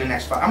mad at you in the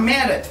next I'm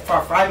mad at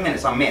for 5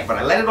 minutes. I'm mad. But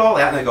I let it all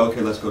out and I go,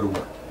 okay, let's go to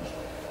work.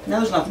 Now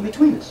there's nothing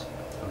between us.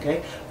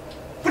 Okay?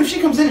 But if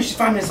she comes in and she's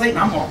 5 minutes late and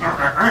I'm all,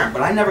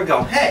 but I never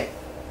go, hey,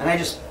 and I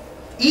just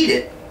eat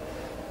it,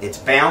 it's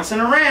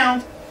bouncing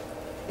around.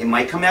 It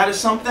might come out as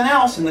something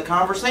else in the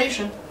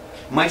conversation.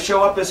 It might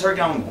show up as her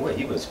going, boy,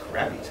 he was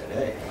crabby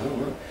today.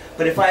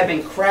 But if I had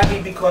been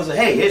crabby because of,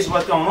 hey, here's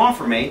what's going on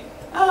for me,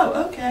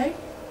 oh, okay,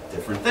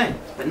 different thing.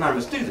 But none of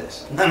us do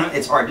this.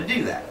 It's hard to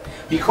do that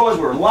because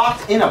we're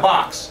locked in a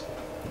box.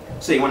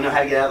 So you want to know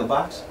how to get out of the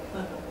box?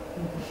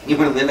 You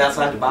want to live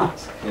outside the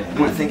box? You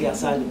want to think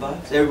outside the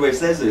box? Everybody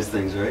says those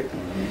things, right?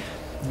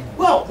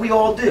 Well, we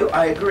all do.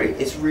 I agree.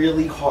 It's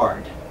really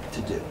hard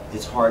to do.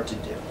 It's hard to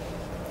do.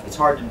 It's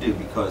hard to do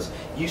because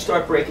you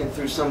start breaking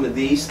through some of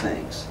these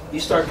things. You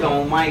start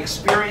going, my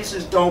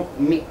experiences do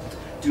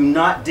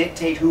not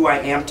dictate who I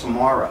am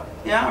tomorrow.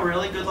 Yeah,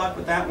 really? Good luck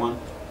with that one.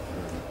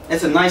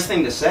 It's a nice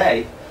thing to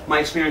say. My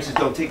experiences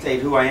don't dictate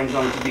who I am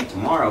going to be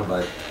tomorrow,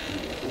 but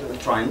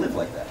try and live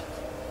like that.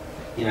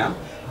 You know?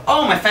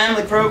 Oh, my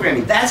family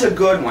programming, that's a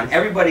good one.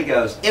 Everybody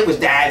goes, it was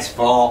dad's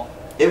fault.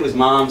 It was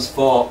mom's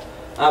fault.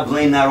 I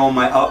blame that on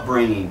my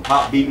upbringing.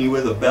 Pop beat me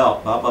with a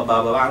belt. Blah, blah,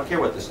 blah, blah. I don't care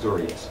what the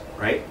story is,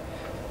 right?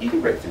 You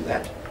can break through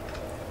that.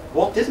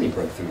 Walt Disney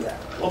broke through that.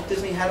 Walt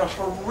Disney had a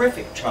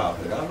horrific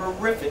childhood, a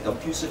horrific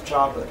abusive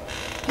childhood.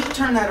 He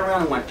turned that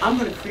around and went, I'm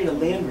going to create a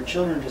land where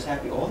children are just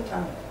happy all the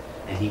time.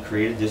 And he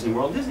created Disney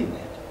World,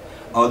 Disneyland.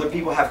 Other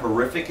people have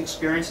horrific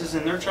experiences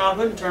in their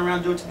childhood and turn around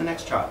and do it to the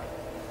next child.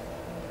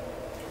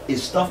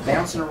 Is stuff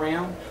bouncing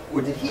around?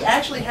 Or did he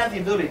actually have the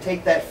ability to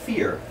take that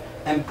fear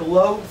and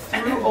blow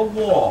through a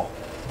wall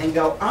and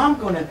go, I'm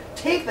going to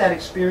take that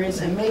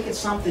experience and make it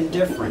something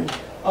different?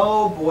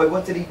 Oh boy,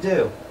 what did he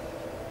do?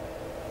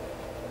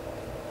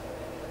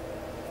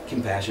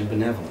 Compassion,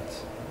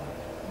 benevolence.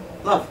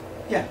 Love.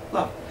 Yeah,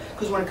 love.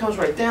 Because when it comes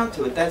right down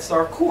to it, that's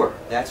our core.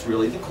 That's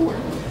really the core.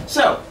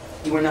 So,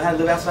 you want to know how to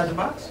live outside the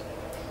box?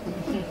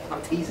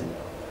 I'm teasing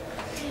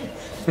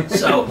you.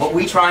 So, what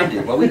we try and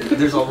do,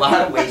 there's a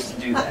lot of ways to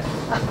do that.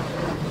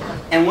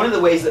 And one of the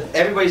ways that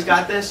everybody's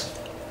got this,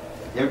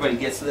 everybody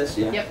gets this,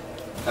 yeah? Yep.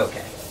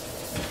 Okay.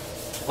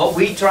 What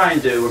we try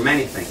and do are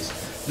many things.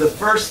 The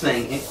first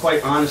thing, and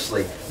quite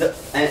honestly,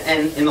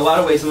 and in a lot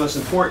of ways the most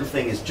important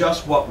thing is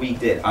just what we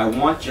did. I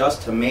want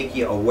just to make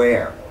you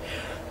aware.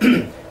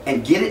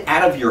 And get it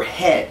out of your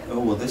head. Oh,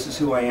 well, this is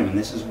who I am, and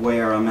this is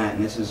where I'm at,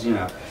 and this is, you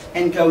know.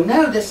 And go,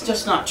 no, that's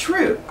just not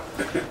true.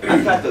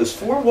 I've got those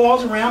four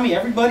walls around me,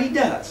 everybody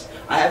does.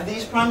 I have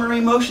these primary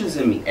emotions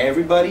in me,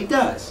 everybody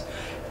does.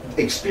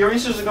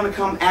 Experiences are going to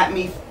come at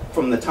me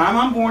from the time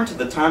I'm born to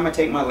the time I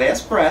take my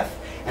last breath,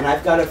 and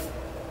I've got to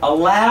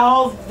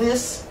allow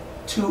this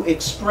to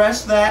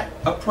express that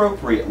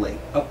appropriately.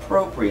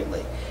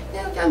 Appropriately.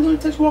 Yeah, I've got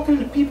lunatics walking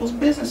into people's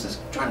businesses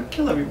trying to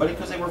kill everybody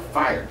because they were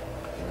fired.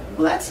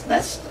 Well,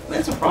 that's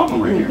a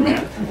problem right here,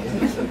 man.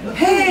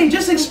 Hey,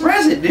 just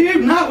express it,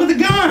 dude, not with a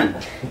gun,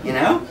 you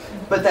know?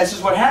 But that's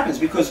just what happens,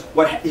 because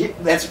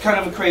that's kind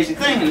of a crazy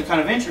thing and kind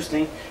of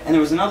interesting. And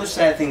there was another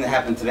sad thing that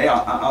happened today.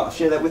 I'll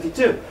share that with you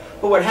too.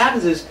 But what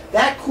happens is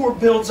that core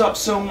builds up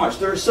so much.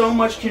 There's so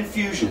much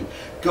confusion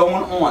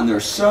going on.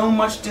 There's so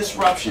much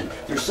disruption.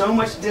 There's so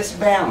much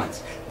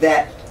disbalance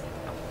that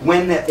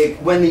when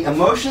the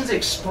emotions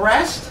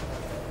expressed,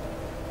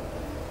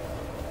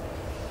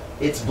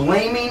 it's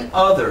blaming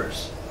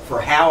others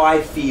for how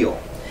I feel.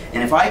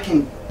 And if I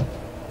can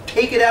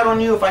take it out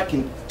on you, if I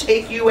can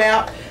take you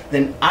out,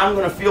 then I'm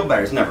going to feel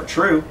better. It's never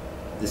true.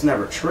 It's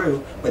never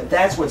true. But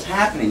that's what's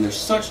happening. There's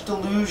such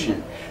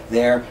delusion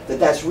there that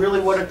that's really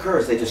what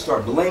occurs. They just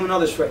start blaming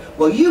others for,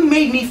 well, you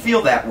made me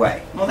feel that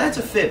way. Well, that's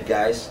a fib,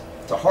 guys.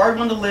 It's a hard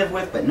one to live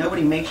with, but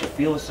nobody makes you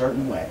feel a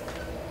certain way.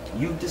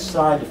 You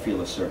decide to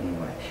feel a certain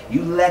way.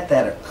 You let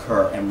that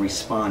occur and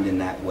respond in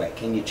that way.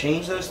 Can you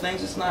change those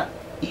things? It's not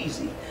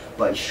easy,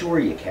 but sure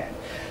you can.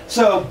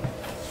 So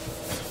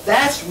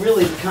that's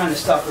really the kind of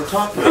stuff we're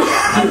talking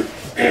about.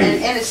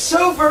 And it's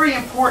so very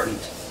important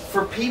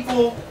for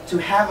people to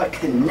have a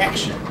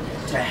connection,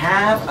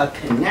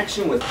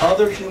 with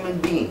other human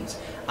beings.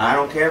 I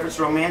don't care if it's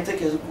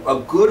romantic. A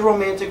good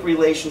romantic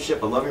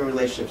relationship, a loving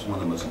relationship is one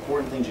of the most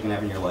important things you can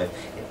have in your life.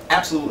 It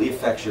absolutely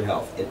affects your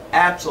health. It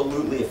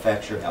absolutely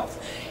affects your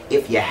health.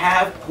 If you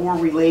have poor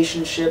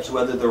relationships,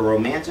 whether they're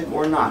romantic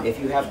or not, if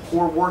you have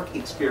poor work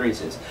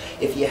experiences,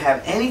 if you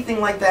have anything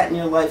like that in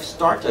your life,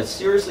 start to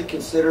seriously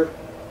consider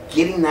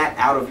getting that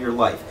out of your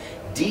life.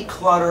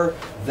 Declutter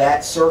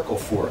that circle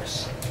for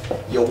us.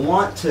 You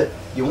want to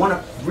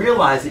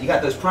realize that you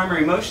got those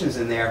primary emotions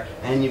in there,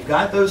 and you've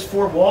got those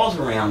four walls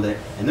around it,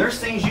 and there's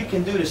things you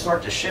can do to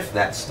start to shift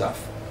that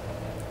stuff.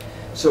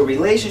 So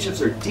relationships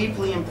are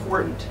deeply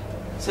important.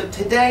 So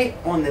today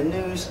on the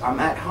news, I'm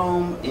at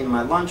home in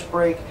my lunch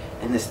break,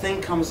 and this thing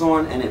comes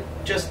on, and it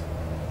just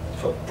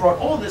brought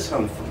all this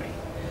home for me.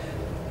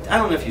 I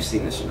don't know if you've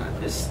seen this or not.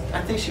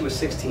 I think she was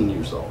 16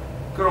 years old.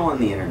 Girl on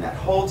the internet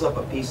holds up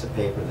a piece of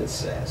paper that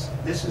says,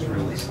 this is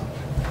really something.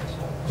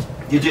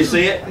 Did you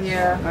see it?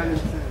 Yeah, I didn't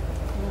see it.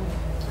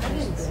 I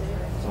didn't see it.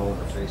 It's all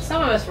over Facebook.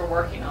 Some of us were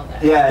working on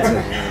that. Yeah,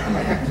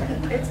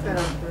 that's it. It's been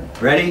over.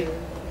 Ready?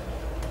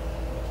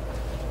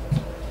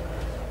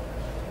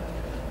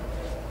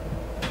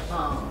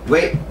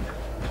 Wait.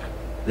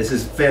 This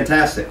is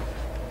fantastic.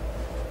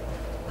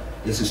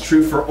 This is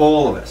true for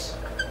all of us.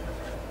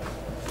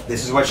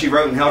 This is what she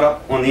wrote and held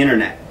up on the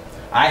internet.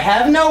 I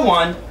have no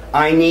one,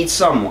 I need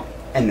someone.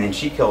 And then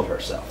she killed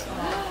herself.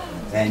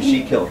 And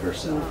she killed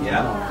herself,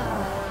 yeah.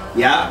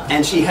 Yeah,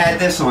 and she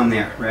had this on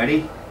there.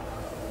 Ready?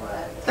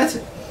 That's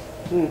it.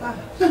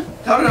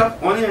 Held it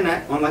up on the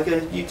internet, on like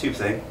a YouTube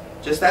thing.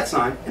 Just that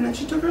sign, and then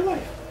she took her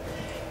life.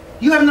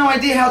 You have no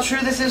idea how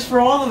true this is for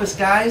all of us,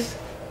 guys.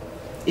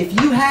 If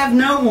you have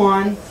no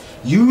one,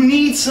 you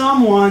need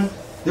someone.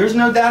 There's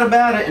no doubt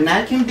about it, and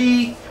that can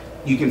be,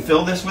 you can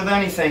fill this with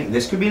anything.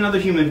 This could be another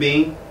human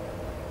being.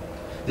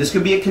 This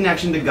could be a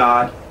connection to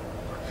God.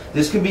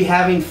 This could be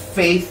having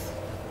faith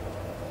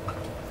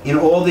in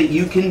all that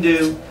you can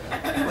do.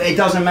 It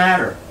doesn't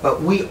matter.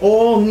 But we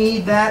all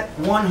need that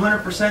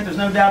 100%. There's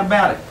no doubt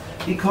about it.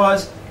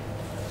 Because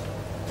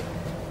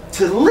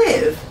to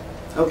live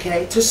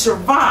Okay? To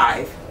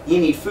survive, you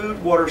need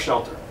food, water,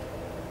 shelter.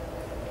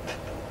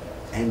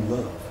 And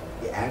love.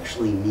 You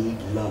actually need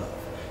love.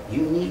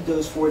 You need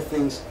those 4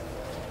 things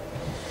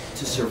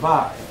to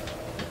survive.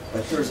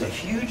 But there's a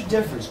huge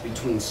difference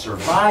between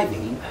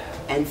surviving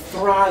and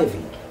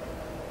thriving.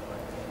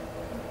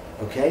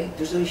 Okay?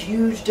 There's a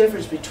huge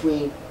difference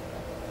between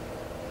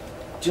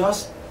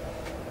just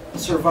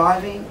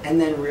surviving and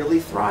then really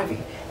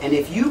thriving. And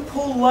if you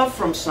pull love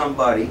from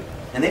somebody,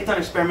 and they've done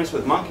experiments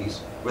with monkeys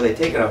where they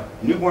take a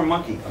newborn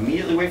monkey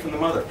immediately away from the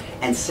mother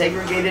and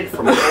segregate it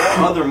from all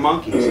other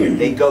monkeys,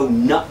 they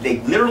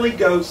literally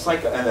go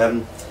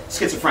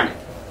schizophrenic.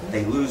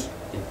 They lose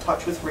in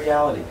touch with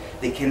reality.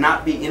 They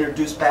cannot be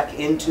introduced back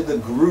into the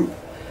group.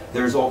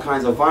 There's all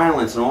kinds of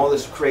violence and all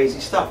this crazy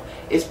stuff.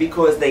 It's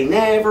because they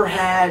never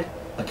had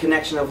a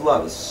connection of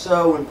love. It's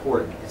so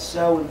important. It's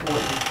so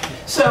important.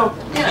 So,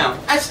 you know,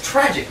 that's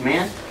tragic,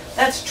 man.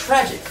 That's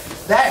tragic.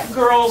 That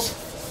girl's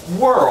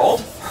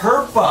world,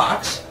 her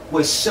box,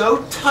 was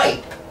so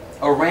tight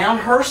around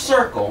her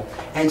circle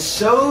and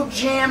so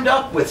jammed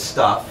up with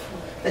stuff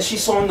that she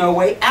saw no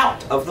way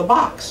out of the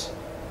box.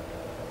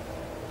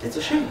 It's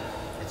a shame.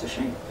 It's a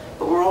shame.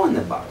 But we're all in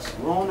that box.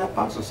 We're all in that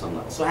box on some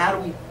level. So how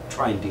do we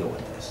try and deal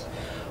with this?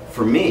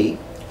 For me,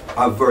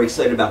 I'm very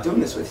excited about doing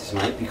this with you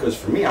tonight because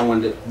for me,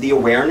 the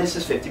awareness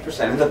is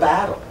 50% of the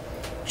battle.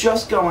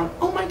 Just going,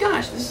 oh my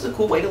gosh, this is a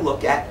cool way to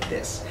look at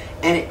this.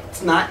 And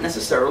it's not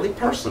necessarily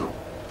personal.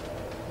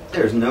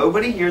 There's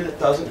nobody here that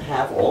doesn't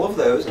have all of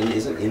those and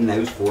isn't in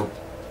those 4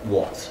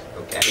 walls,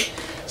 okay?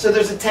 So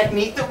there's a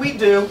technique that we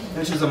do,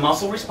 which is a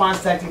muscle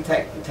response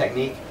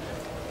technique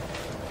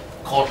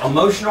called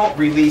emotional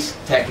release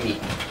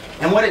technique.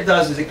 And what it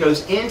does is it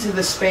goes into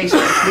the space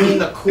between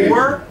the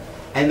core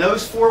and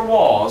those 4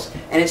 walls,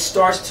 and it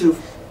starts to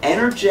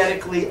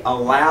energetically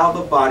allow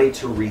the body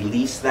to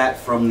release that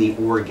from the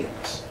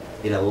organs.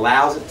 It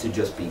allows it to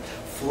just be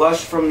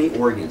flushed from the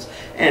organs.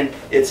 And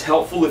it's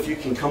helpful if you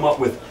can come up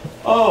with,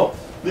 oh,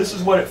 this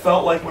is what it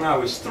felt like when I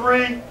was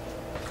 3.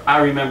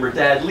 I remember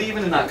Dad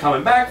leaving and not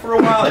coming back for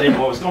a while. I didn't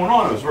know what was going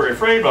on. I was very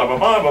afraid, blah, blah,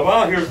 blah, blah,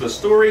 blah. Here's the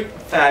story.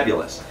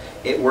 Fabulous.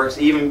 It works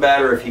even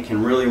better if you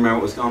can really remember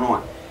what was going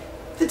on.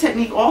 The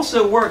technique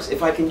also works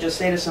if I can just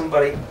say to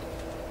somebody,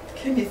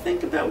 can you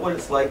think about what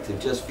it's like to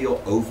just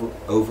feel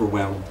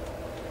overwhelmed?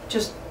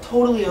 Just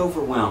totally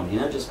overwhelmed, you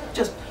know, just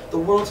the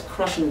world's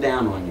crushing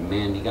down on you,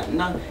 man. You got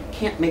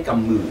can't make a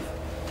move.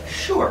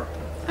 Sure,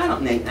 I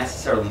don't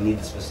necessarily need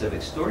the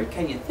specific story.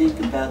 Can you think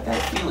about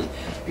that feeling?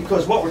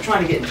 Because what we're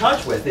trying to get in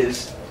touch with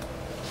is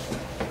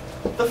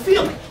the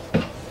feeling.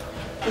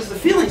 Because the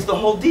feeling's the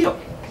whole deal.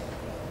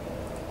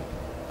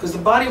 Because the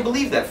body will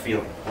believe that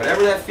feeling,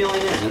 whatever that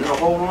feeling is, and it'll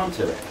hold on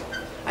to it.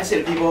 I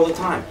say to people all the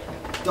time,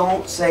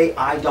 don't say,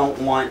 I don't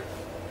want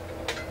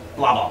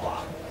blah, blah,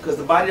 blah. Because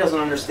the body doesn't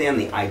understand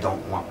the I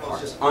don't want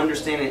part. It's just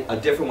understanding a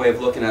different way of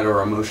looking at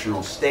our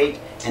emotional state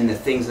and the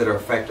things that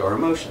affect our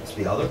emotions.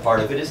 The other part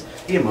of it is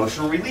the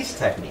emotional release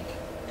technique.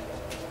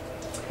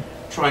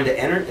 Trying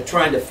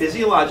to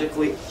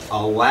physiologically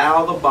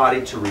allow the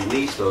body to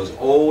release those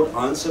old,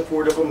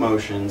 unsupportive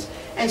emotions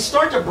and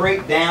start to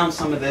break down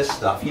some of this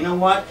stuff. You know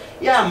what?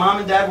 Yeah, Mom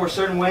and Dad were a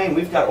certain way and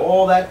we've got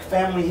all that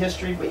family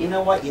history, but you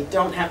know what? You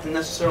don't have to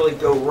necessarily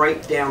go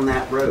right down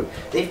that road.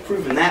 They've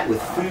proven that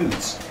with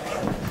foods.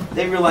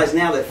 They realize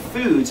now that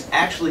foods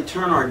actually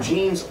turn our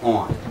genes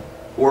on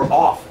or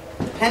off,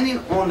 depending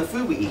on the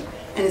food we eat.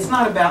 And it's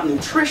not about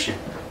nutrition.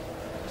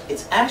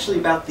 It's actually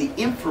about the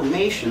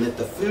information that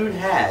the food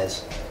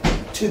has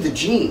to the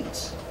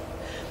genes.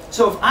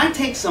 So if I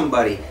take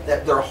somebody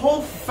that their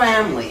whole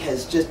family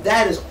has just,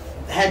 dad has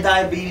had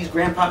diabetes,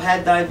 grandpa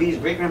had diabetes,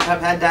 great-grandpa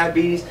had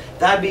diabetes,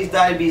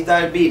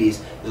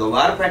 diabetes, there's a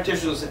lot of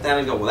practitioners who sit down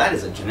and go, well, that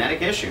is a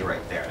genetic issue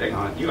right there. You're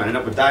going to end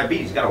up with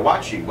diabetes. You've got to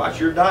watch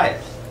your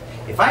diet.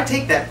 If I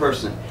take that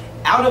person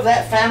out of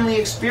that family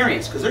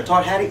experience, because they're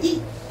taught how to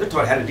eat, they're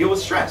taught how to deal with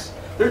stress,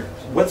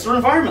 what's their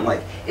environment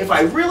like? If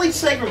I really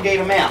segregate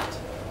them out,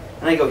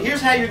 and I go,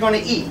 here's how you're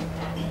going to eat,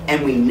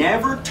 and we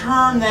never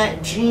turn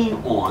that gene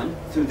on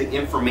through the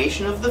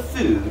information of the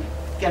food,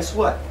 guess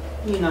what?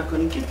 You're not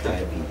going to get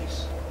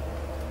diabetes,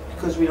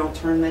 because we don't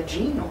turn that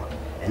gene on.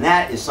 And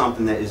that is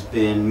something that has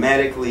been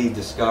medically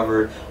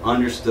discovered,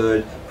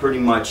 understood, pretty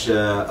much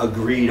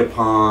agreed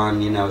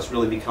upon. You know, it's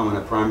really becoming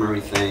a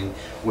primary thing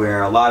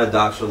where a lot of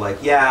docs are like,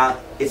 yeah,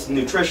 it's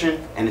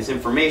nutrition and it's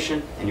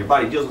information, and your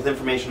body deals with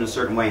information in a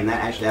certain way, and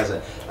that actually has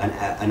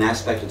an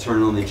aspect of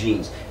turning on the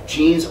genes.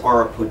 Genes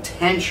are a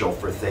potential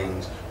for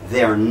things.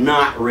 They are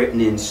not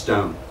written in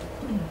stone.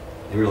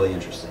 They're really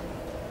interesting.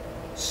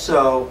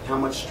 So, how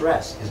much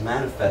stress is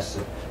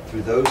manifested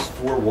through those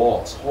 4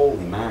 walls?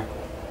 Holy mackerel.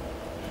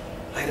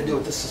 I gotta do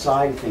what the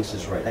society thinks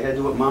is right. I gotta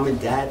do what Mom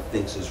and Dad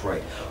thinks is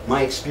right.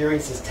 My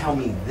experiences tell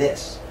me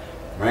this,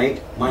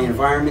 right? My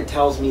environment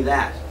tells me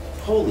that.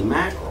 Holy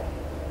mackerel.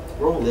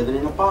 We're all living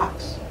in a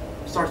box.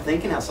 Start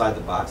thinking outside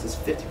the box. It's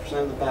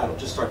 50% of the battle.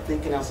 Just start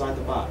thinking outside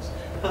the box.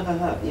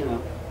 You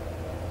know.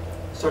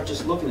 Start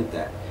just looking at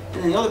that.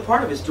 And then the other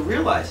part of it is to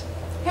realize,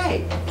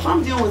 hey, if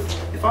I'm dealing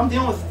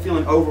with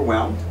feeling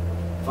overwhelmed,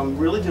 if I'm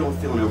really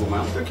feeling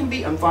overwhelmed, there can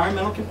be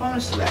environmental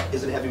components to that.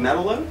 Is it a heavy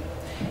metal load?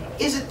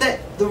 Is it that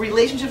the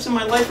relationships in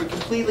my life are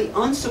completely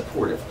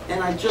unsupportive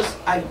and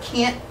I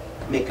can't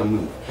make a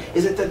move?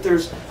 Is it that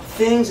there's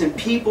things and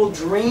people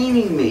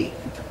draining me?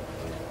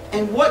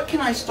 And what can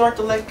I start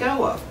to let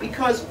go of?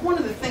 Because one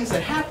of the things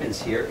that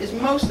happens here is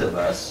most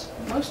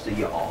of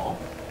you all,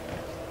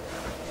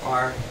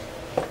 are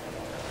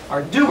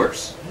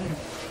doers.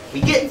 We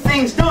get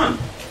things done.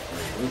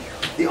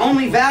 The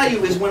only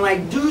value is when I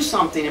do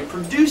something and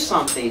produce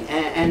something,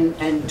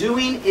 and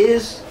doing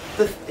is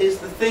the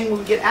thing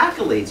we get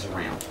accolades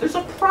around. There's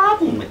a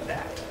problem with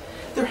that.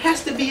 There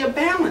has to be a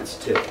balance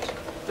to it.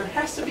 There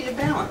has to be a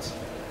balance.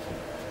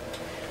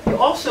 You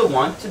also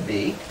want to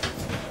be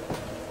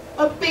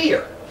a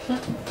beer.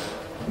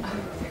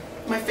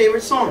 My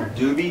favorite song,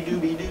 Doobie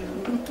Doobie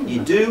Doo.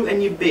 You do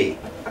and you be.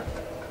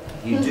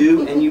 You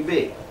do and you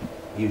be.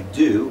 You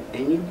do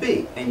and you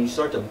be. And you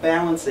start to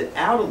balance it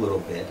out a little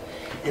bit.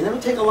 And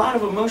that'll take a lot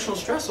of emotional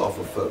stress off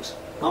of folks.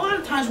 A lot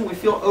of times when we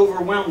feel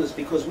overwhelmed is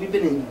because we've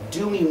been in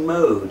doing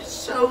mode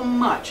so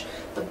much,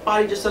 the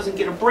body just doesn't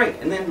get a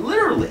break. And then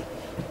literally,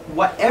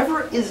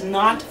 whatever is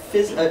not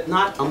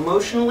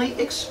emotionally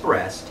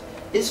expressed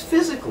is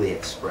physically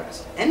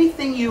expressed.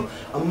 Anything you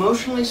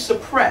emotionally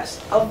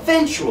suppress,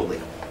 eventually,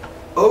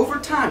 over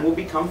time, will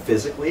become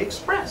physically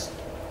expressed.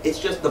 It's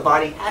just the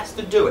body has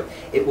to do it.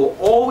 It will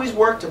always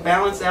work to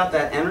balance out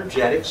that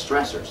energetic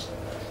stressors.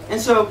 And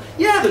so,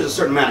 yeah, there's a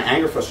certain amount of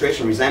anger,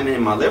 frustration, resentment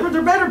in my liver.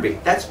 There better be.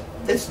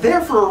 It's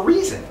there for a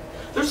reason.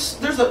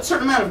 There's a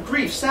certain amount of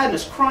grief,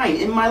 sadness,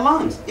 crying in my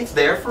lungs. It's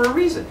there for a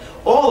reason.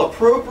 All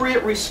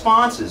appropriate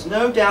responses,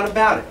 no doubt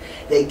about it.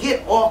 They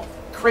get all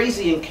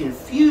crazy and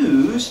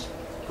confused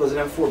because of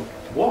them four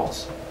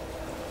walls.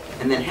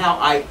 And then how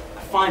I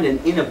find an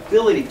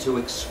inability to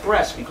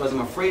express because I'm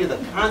afraid of the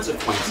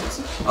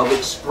consequences of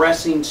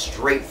expressing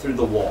straight through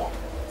the wall.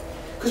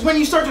 Because when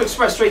you start to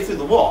express straight through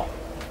the wall,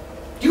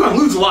 you're going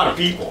to lose a lot of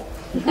people.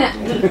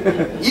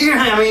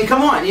 I mean,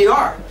 come on, you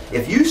are.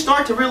 If you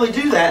start to really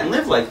do that and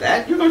live like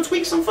that, you're going to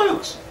tweak some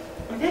folks.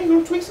 Okay,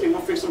 you're going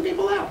to freak some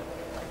people out.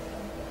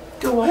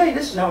 Go, well, hey,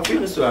 this is how I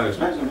feel, this is how I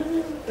express.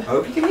 I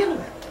hope you can handle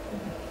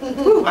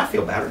that. Ooh, I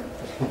feel better.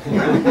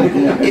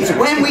 It's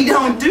when we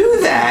don't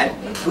do that,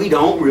 we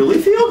don't really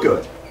feel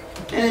good.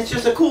 And it's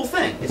just a cool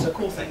thing. It's a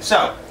cool thing.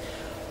 So,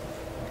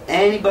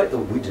 anybody,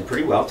 we did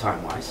pretty well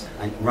time-wise.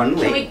 I'm running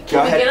late.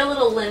 Can we get a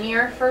little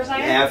linear for a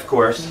second? Yeah, of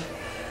course.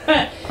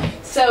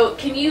 So,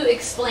 can you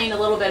explain a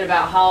little bit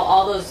about how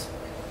all those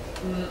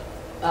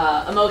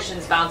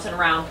emotions bouncing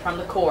around from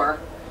the core,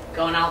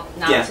 going out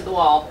now to the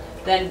wall,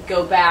 then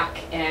go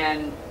back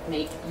and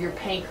make your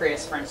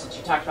pancreas, for instance,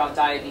 you talked about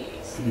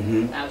diabetes.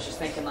 And I was just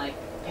thinking, like,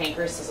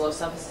 pancreas is low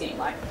self-esteem,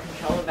 lack of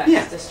control of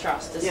X,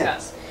 distrust,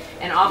 disgust.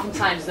 And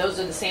oftentimes those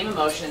are the same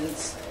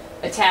emotions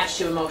attached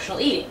to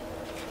emotional eating.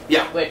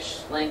 Which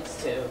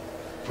links to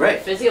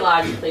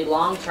physiologically,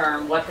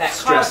 long-term, what that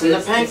stress in the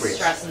causes pancreas. is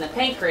stress in the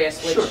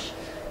pancreas, which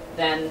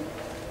then,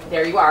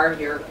 there you are,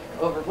 you're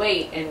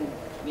overweight and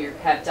you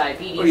have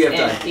diabetes,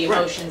 and the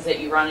emotions that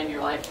you run in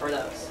your life for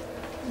those.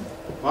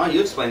 Well,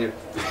 you explained it.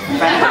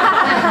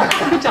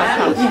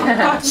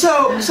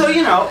 So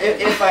you know,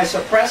 if I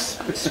suppress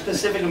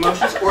specific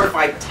emotions or if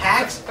I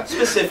tax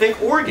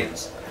specific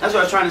organs, that's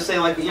what I was trying to say.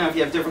 Like, you know, if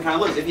you have different kind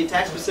of looks, if you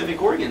tax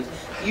specific organs,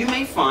 you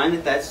may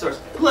find that starts.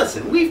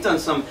 Listen, we've done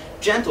some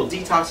gentle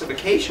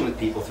detoxification with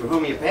people through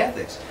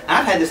homeopathics.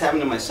 I've had this happen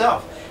to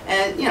myself,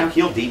 and you know,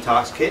 Heal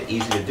Detox Kit,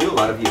 easy to do. A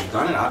lot of you have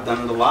done it. I've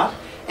done it a lot.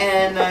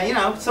 And you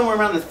know, somewhere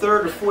around the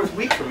 3rd or 4th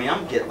week for me,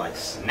 I'm getting like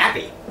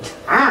snappy.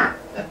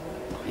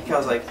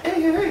 Because like,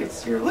 hey,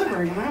 it's your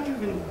liver, you know, you've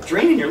been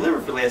draining your liver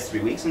for the last 3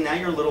 weeks, and now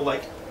you're a little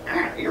like,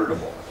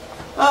 irritable.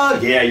 Oh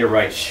yeah, you're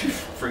right,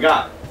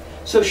 forgot.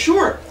 So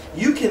sure,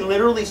 you can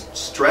literally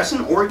stress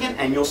an organ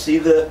and you'll see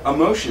the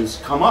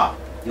emotions come up.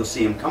 You'll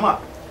see them come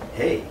up.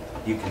 Hey,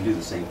 you can do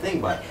the same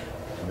thing by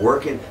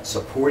working,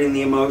 supporting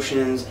the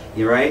emotions,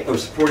 you're right, or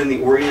supporting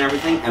the organ and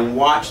everything, and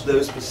watch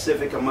those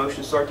specific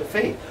emotions start to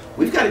fade.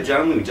 We've got a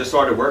gentleman we just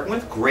started working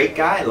with, great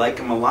guy, I like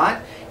him a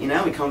lot. You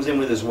know, he comes in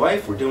with his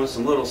wife, we're doing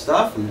some little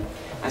stuff, and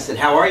I said,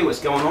 how are you, what's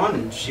going on?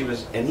 And she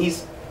was, and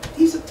he's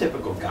a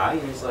typical guy,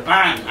 and he's like,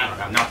 I don't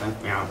have nothing,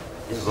 you know,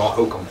 this is all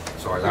hokum,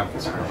 as far as I'm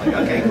concerned. I'm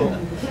like, okay, cool.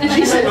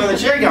 She's sitting on the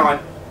chair going,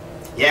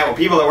 yeah, well,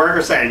 people at work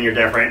are saying you're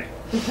different.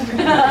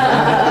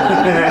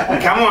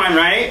 Come on,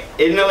 right?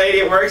 Didn't the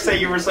lady at work say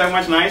you were so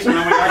much nicer? And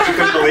oh my gosh, you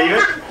couldn't believe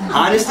it?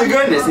 Honest to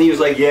goodness. And he was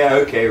like, yeah,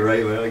 okay,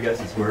 right, well, I guess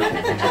it's working.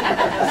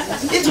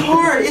 It's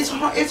hard, it's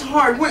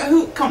hard.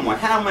 Come on,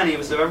 how many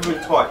of us have ever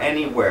been taught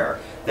anywhere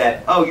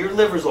that, oh, your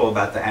liver's all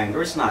about the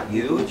anger, it's not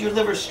you, it's your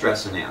liver's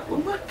stressing out. Well,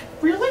 what?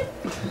 Really?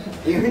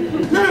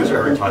 None of us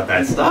ever taught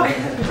that stuff,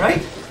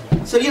 right?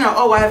 So, you know,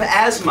 oh, I have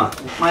asthma.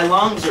 My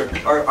lungs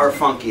are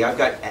funky. I've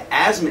got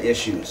asthma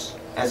issues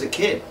as a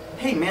kid.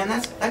 Hey man,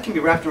 that can be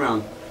wrapped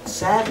around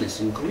sadness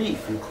and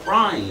grief and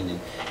crying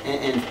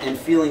and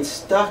feeling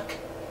stuck.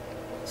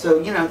 So,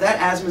 you know,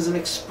 that asthma is an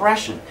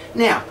expression.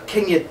 Now,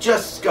 can you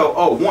just go,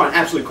 oh, one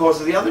absolutely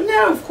causes the other?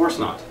 No, of course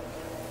not.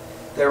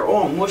 they're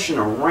all mushing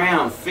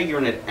around,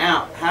 figuring it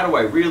out. How do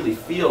I really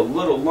feel?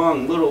 Little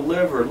lung, little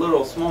liver,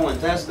 little small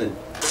intestine.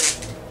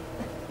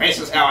 This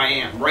is how I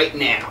am right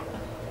now.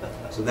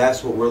 So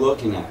that's what we're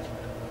looking at.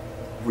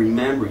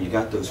 Remember, you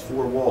got those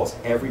four walls.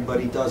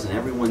 Everybody does, and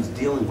everyone's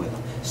dealing with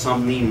them.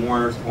 Some lean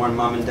more on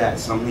mom and dad.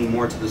 Some lean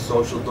more to the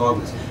social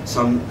dogmas.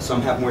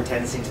 Some have more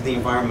tendency to the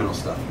environmental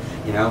stuff.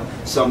 You know,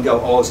 some go,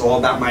 oh, it's all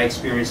about my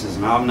experiences,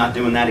 and I'm not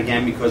doing that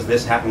again because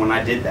this happened when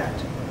I did that.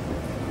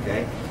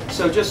 Okay,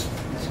 so just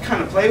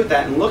kind of play with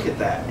that and look at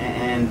that,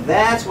 and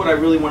that's what I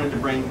really wanted to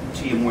bring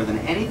to you more than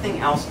anything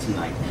else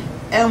tonight.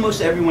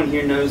 Almost everyone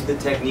here knows the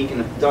technique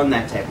and have done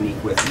that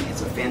technique with me.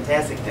 It's a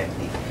fantastic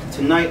technique.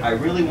 Tonight, I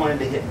really wanted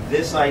to hit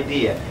this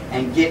idea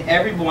and get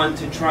everyone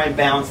to try and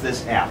balance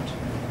this out.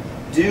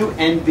 Do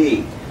and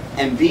be.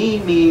 And be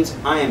means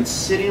I am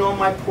sitting on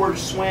my porch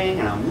swing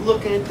and I'm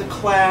looking at the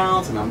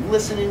clouds and I'm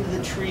listening to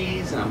the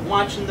trees and I'm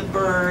watching the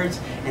birds,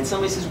 and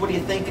somebody says, what are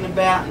you thinking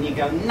about? And you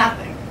go,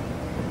 nothing.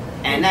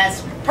 And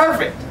that's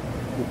perfect.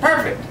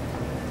 Perfect.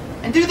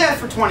 And do that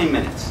for 20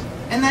 minutes.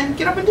 And then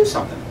get up and do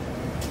something.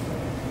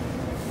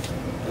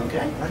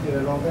 Okay? I do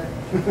it all day.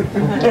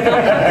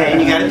 Okay,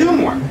 and you got to do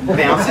more.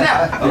 Balance it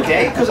out,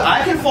 okay? Because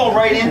I can fall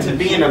right into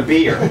being a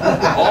beer.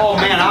 Oh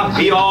man, I'll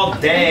be all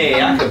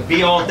day. I could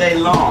be all day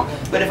long.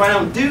 But if I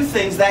don't do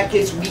things, that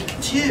gets weak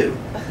too.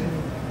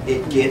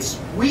 It gets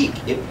weak.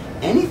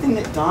 Anything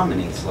that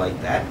dominates like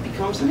that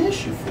becomes an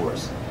issue for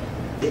us.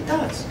 It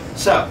does.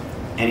 So,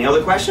 any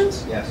other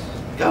questions? Yes.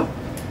 Go.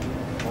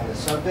 On the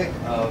subject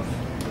of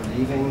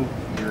leaving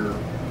your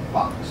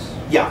box,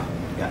 Yeah.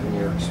 Yeah. when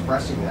you're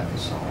expressing that to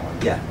someone,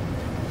 Yeah.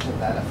 doesn't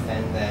that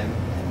offend them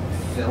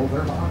and fill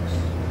their box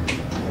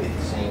at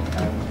the same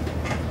time?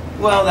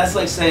 Well, that's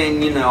like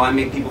saying, you know, I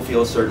make people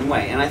feel a certain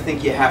way, and I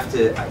think you have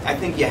to. I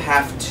think you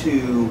have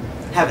to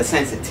have a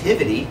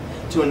sensitivity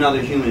to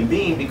another human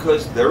being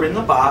because they're in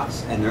the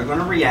box and they're going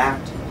to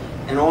react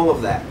and all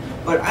of that.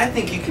 But I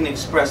think you can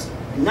express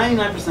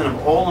 99%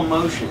 of all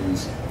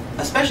emotions,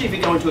 especially if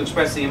you're going to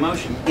express the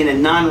emotion in a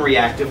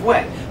non-reactive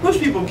way.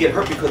 Most people get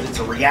hurt because it's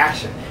a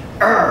reaction.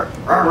 Rah,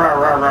 rah,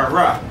 rah, rah,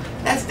 rah.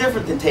 That's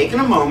different than taking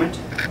a moment,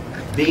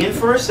 being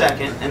for a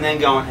second, and then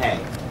going,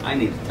 hey, I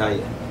need to tell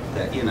you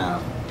that, you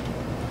know,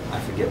 I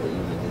forget what you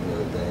did the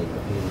other day,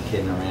 but we were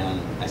kidding around.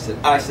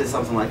 And I said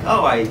something like,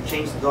 oh, I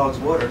changed the dog's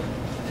water.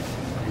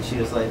 And she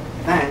was like,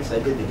 thanks, I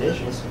did the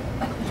dishes.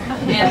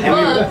 And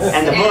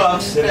the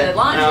books. And the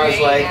laundry. And I was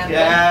like,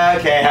 yeah,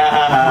 okay, ha,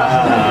 ha,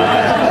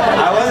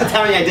 ha. I wasn't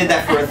telling you I did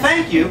that for a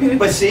thank you,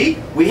 but see,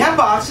 we have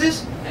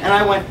boxes, and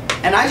I went,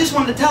 and I just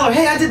wanted to tell her,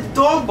 hey, I did the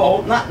dog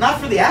bowl, not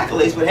for the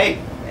accolades, but hey,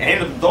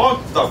 the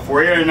dog stuff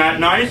for you, isn't that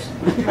nice?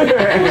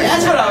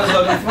 That's what I was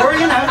looking for,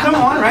 you know, come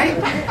on, right?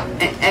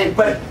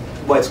 But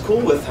what's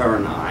cool with her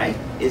and I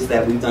is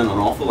that we've done an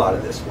awful lot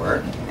of this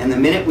work, and the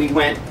minute we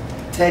went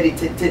Teddy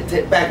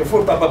back and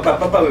forth,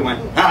 we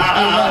went,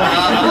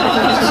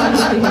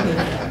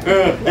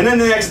 and then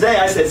the next day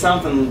I said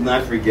something, I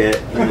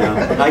forget, you know,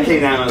 I came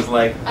down and I was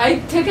like, I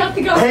took out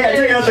the garbage. hey, I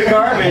took out the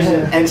garbage,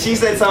 and she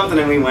said something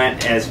and we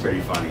went, it's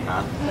pretty funny,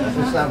 huh? If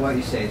it's not what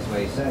you say, it's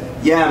what you say.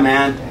 Yeah,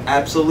 man,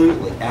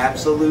 absolutely,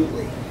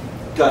 absolutely.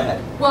 Go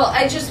ahead. Well,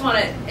 I just want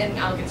to, and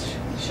I'll get to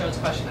Sean's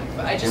question next,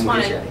 but I just And we'll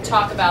want get you out of to here.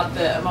 talk about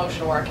the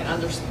emotional work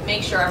and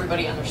make sure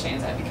everybody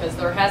understands that, because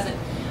there hasn't,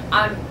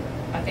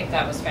 I think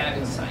that was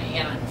fabulous,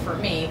 and for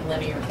me,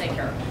 linear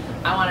thinker,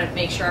 I want to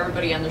make sure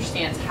everybody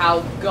understands how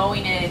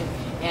going in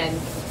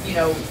and, you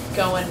know,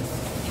 going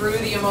through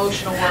the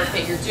emotional work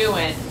that you're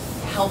doing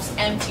helps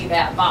empty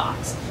that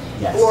box.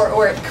 Yes.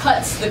 Or it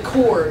cuts the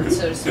cord,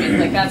 so to speak.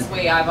 Like, that's the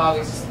way I've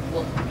always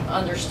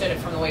understood it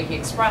from the way he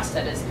expressed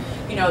it is,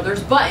 you know,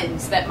 there's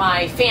buttons that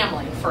my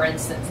family, for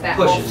instance, that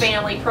whole Pushes.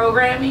 family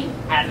programming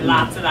had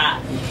lots of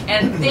that.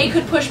 And they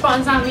could push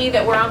buttons on me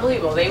that were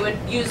unbelievable. They would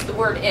use the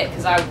word it,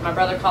 because my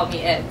brother called me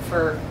it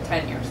for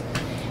 10 years.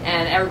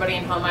 And everybody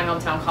in my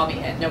hometown called me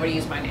it. Nobody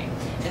used my name.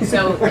 And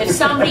so if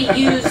somebody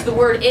used the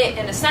word it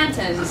in a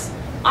sentence,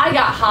 I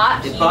got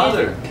hot, It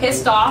bothered heated, her.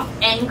 pissed off,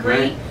 angry,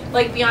 Right.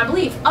 like beyond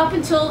belief. Up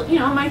until, you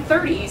know, my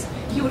 30s,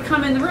 he would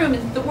come in the room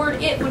and the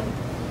word it would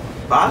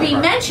Bother be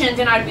her. mentioned,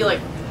 and I'd be like,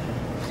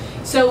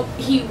 so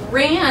he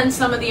ran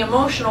some of the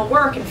emotional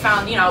work and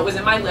found, you know, it was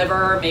in my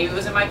liver, maybe it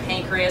was in my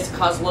pancreas,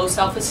 caused low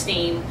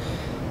self-esteem.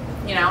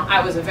 You know,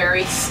 I was a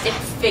very stick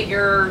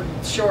figure,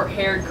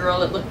 short-haired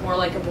girl that looked more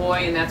like a boy,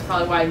 and that's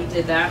probably why he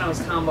did that, and I was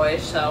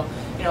tomboyish, so,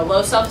 you know,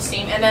 low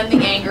self-esteem. And then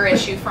the anger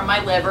issue from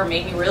my liver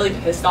made me really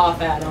pissed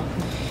off at him.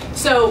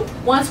 So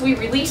once we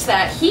released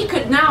that, he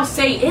could now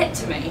say it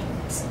to me,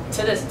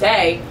 to this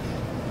day,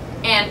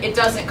 and it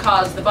doesn't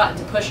cause the button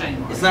to push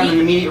anymore. It's not an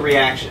immediate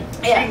reaction.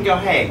 Yeah. You can go,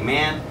 hey,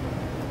 man,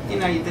 you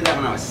know, you did that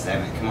when I was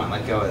 7. Come on,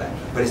 let go of that.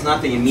 But it's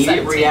not the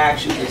immediate 17.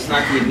 reaction. It's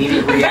not the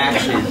immediate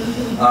reaction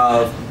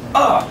of,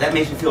 oh, that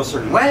makes me feel a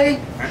certain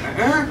way.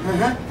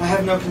 I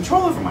have no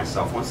control over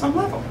myself on some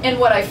level. And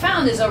what I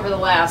found is over the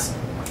last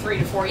 3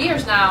 to 4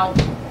 years now,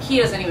 he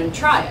doesn't even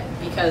try it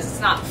because it's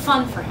not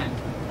fun for him.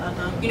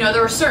 You know,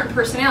 there are certain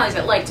personalities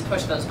that like to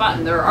push those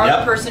buttons. There are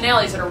other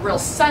personalities that are real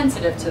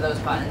sensitive to those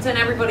buttons, and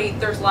everybody,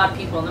 there's a lot of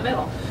people in the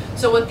middle.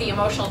 So with the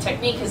emotional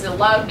technique has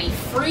allowed me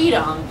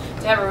freedom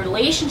to have a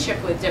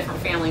relationship with different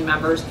family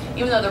members,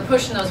 even though they're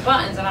pushing those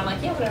buttons, and I'm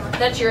like, yeah, whatever,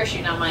 that's your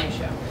issue, not my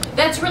issue.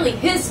 That's really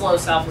his low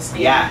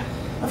self-esteem. Yeah,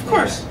 of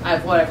course.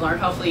 What I've learned,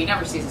 hopefully he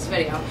never sees this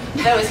video,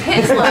 that was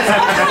his low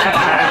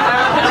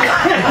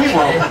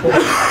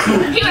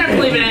self-esteem. He wouldn't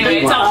believe it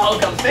anyway, it's all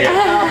welcome.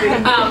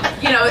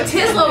 You know, it's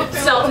his low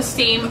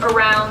self-esteem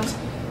around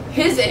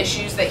his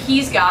issues that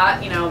he's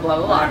got, you know, blah,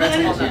 blah, blah, that's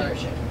a whole other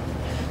issue.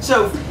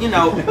 So, you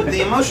know,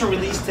 the emotional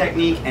release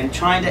technique and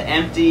trying to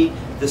empty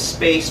the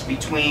space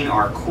between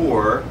our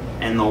core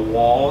and the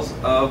walls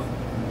of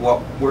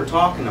what we're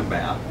talking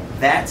about,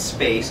 that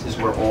space is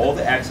where all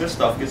the excess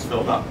stuff gets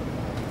filled up.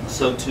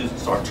 So to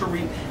start to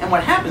read, and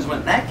what happens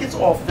when that gets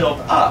all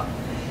filled up,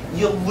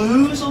 you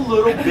lose a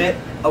little bit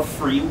of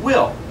free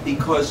will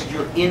because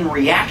you're in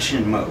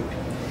reaction mode.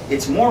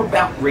 It's more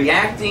about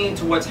reacting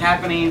to what's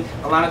happening.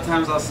 A lot of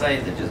times I'll say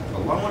they're just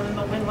blowing in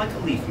the wind like a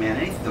leaf, man.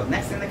 And the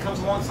next thing that comes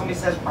along, somebody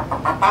says, bah,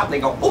 bah, bah, bah, they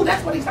go, oh,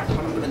 that's what exactly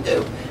what I'm going to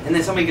do. And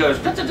then somebody goes,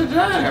 da, da, da,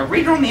 da, I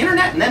read it on the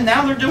internet, and then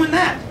now they're doing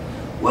that.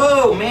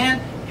 Whoa, man,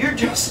 you're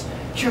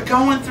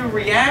going through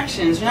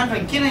reactions. You're not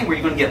going to get anywhere.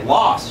 You're going to get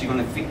lost. You're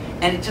going to feel,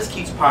 and it just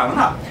keeps piling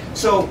up.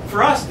 So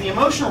for us, the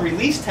emotional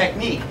release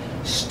technique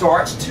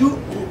starts to,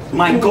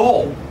 my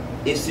goal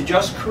is to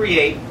just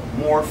create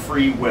more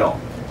free will.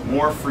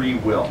 More free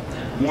will.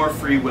 More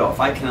free will. If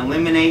I can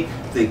eliminate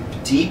the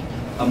deep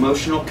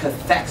emotional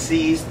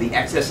cathexes, the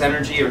excess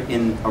energy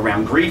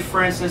around grief,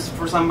 for instance,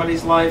 for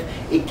somebody's life,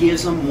 it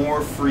gives them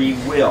more free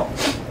will.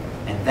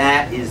 And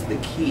that is the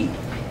key.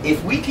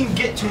 If we can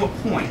get to a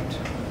point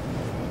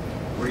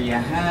where you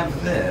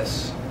have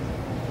this,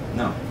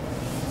 no.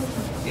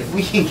 If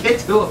we can get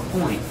to a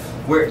point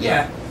where,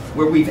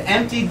 where we've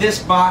emptied this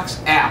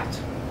box out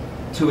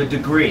to a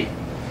degree,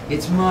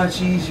 it's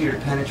much easier to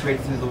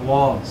penetrate through the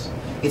walls.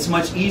 It's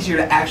much easier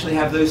to actually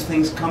have those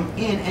things come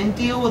in and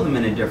deal with them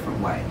in a different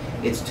way.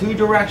 It's two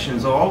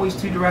directions, always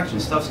two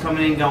directions. Stuff's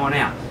coming in, going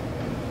out.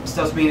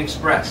 Stuff's being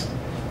expressed.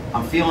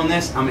 I'm feeling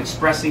this, I'm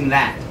expressing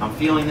that. I'm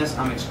feeling this,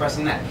 I'm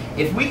expressing that.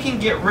 If we can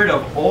get rid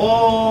of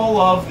all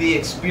of the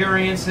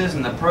experiences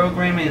and the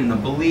programming and the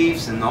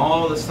beliefs and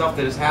all the stuff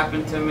that has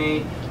happened to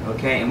me,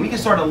 okay, and we can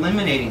start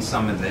eliminating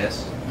some of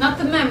this. Not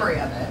the memory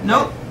of it.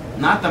 Nope,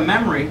 not the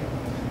memory,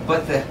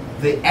 but the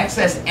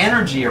excess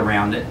energy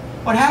around it.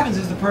 What happens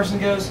is the person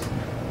goes,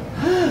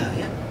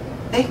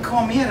 they can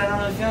call me in, I don't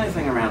really feel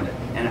anything around it.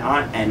 And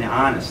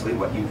honestly,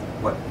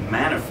 what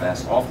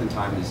manifests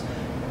oftentimes is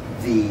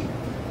the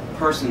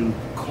person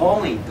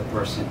calling the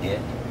person it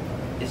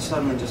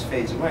suddenly just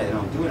fades away. They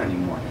don't do it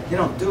anymore. They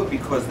don't do it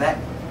because that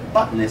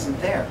button isn't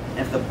there. And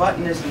if the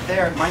button isn't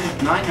there,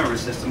 my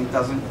nervous system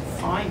doesn't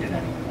find it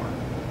anymore.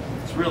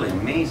 It's really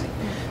amazing.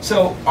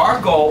 So our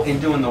goal in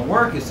doing the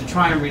work is to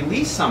try and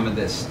release some of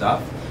this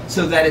stuff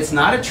so that it's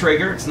not a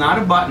trigger, it's not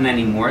a button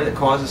anymore that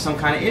causes some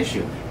kind of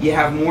issue. You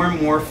have more and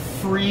more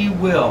free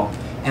will,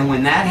 and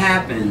when that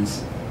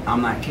happens,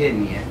 I'm not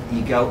kidding you,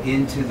 you go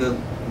into the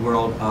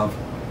world of,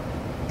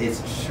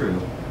 it's true.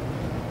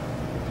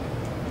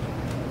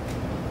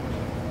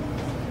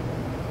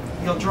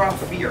 You'll drop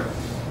fear.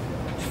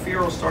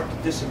 Fear will start to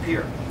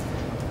disappear.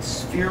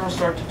 Fear will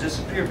start to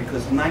disappear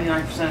because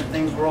 99% of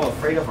things we're all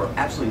afraid of are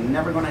absolutely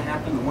never going to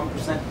happen. The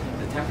 1%,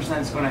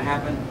 10% is going to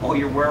happen. All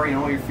your worry and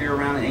all your fear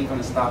around it ain't going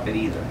to stop it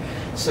either.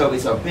 So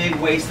it's a big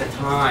waste of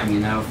time,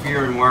 you know,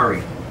 fear and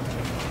worry.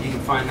 You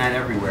can find that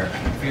everywhere,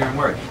 fear and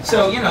worry.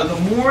 So, you know,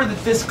 the more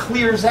that this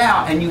clears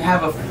out and you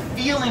have a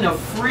feeling of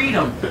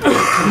freedom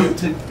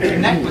to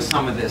connect with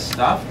some of this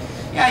stuff,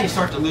 you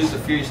start to lose the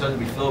fear. You start to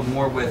be filled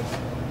more with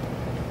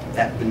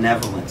that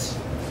benevolence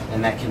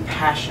and that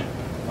compassion,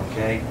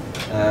 okay?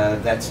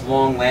 That's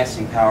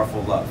long-lasting,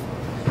 powerful love.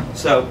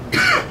 So,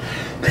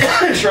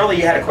 Shirley,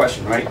 you had a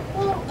question, right?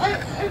 Well,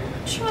 I'm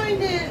trying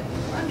to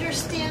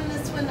understand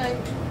this when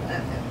I'm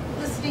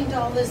listening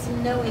to all this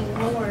and knowing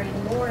more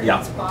and more. And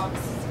this box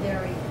is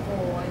very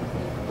full. I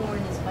think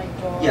Lauren is my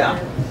daughter.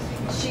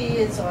 Yeah. She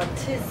is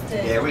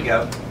autistic. There we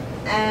go.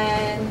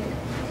 And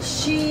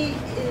she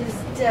is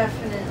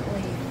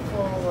definitely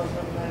full of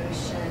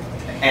emotion.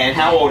 And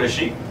how old is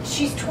she?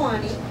 She's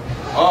 20.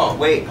 Oh,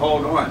 wait,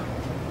 hold on.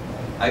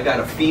 I got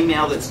a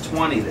female that's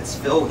 20 that's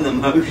filled with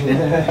emotion.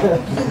 I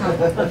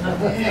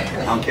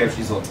don't care if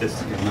she's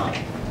autistic or not.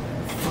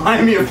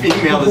 Find me a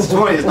female that's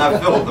 20 that's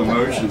not filled with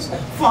emotions.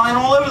 Flying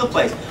all over the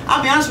place.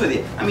 I'll be honest with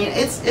you. I mean,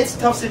 it's a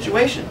tough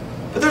situation.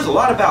 But there's a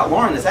lot about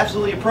Lauren that's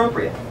absolutely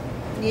appropriate.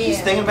 Yeah.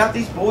 She's thinking about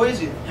these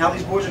boys, how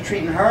these boys are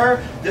treating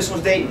her. This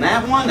one's dating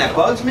that one. That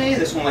bugs me.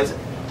 This one likes it.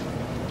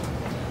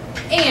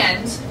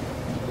 And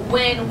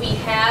when we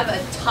have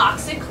a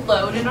toxic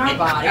load in our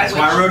body, that's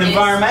why I wrote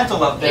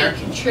environmental up there. A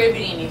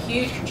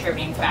huge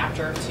contributing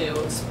factor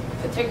to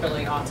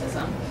particularly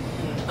autism.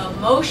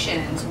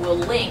 Emotions will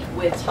link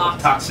with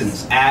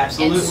toxins.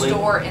 Absolutely. And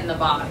store in the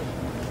body.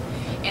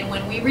 And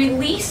when we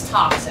release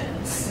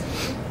toxins,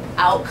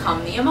 out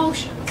come the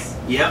emotions.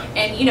 Yep.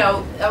 And you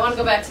know, I want to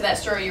go back to that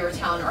story you were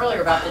telling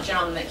earlier about the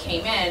gentleman that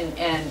came in,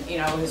 and you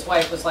know, his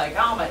wife was like,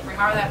 "Oh, but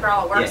remember that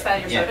girl? It works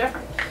that you're so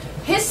different."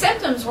 His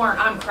symptoms weren't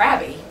 "I'm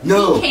crabby."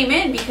 No. He came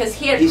in because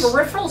he had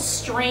peripheral,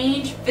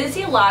 strange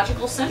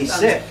physiological symptoms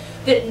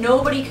that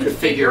nobody could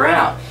figure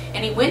out.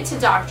 And he went to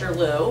Dr.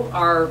 Lou,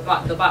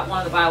 one of the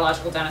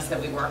biological dentists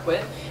that we work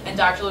with, and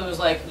Dr. Lou was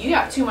like, "You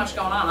got too much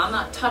going on. I'm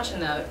not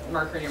touching the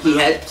mercury in your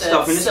mouth, had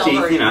stuff in his teeth,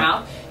 in your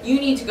mouth. You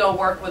need to go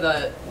work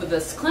with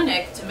this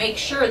clinic to make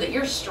sure that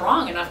you're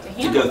strong enough to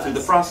handle to go through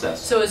the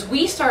process." So as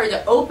we started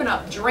to open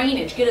up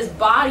drainage, get his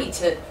body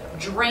to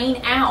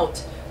drain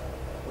out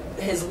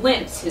his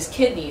lymphs, his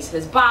kidneys,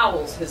 his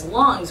bowels, his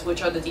lungs,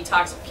 which are the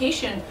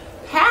detoxification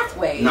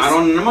pathways. Not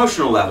on an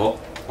emotional level.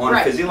 On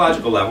a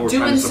physiological level, we're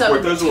trying to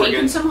support those organs.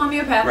 Taking some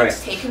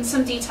homeopathics, taking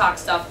some detox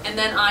stuff, and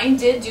then I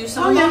did do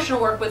some emotional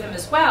work with him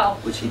as well.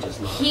 Which he just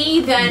loved.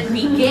 He then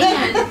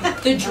began,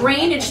 the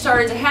drainage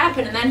started to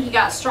happen, and then he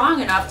got strong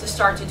enough to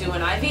start to do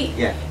an IV.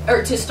 Yeah.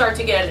 Or to start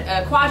to get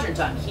a quadrant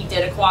done. He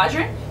did a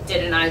quadrant,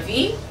 did an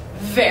IV,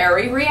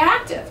 very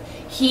reactive.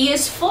 He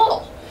is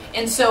full.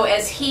 And so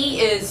as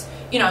he is,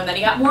 you know, and then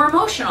he got more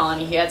emotional, and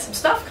he had some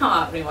stuff come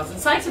up, and he wasn't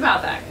psyched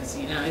about that, because,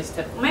 you know, he's a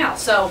typical male.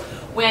 So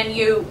when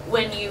you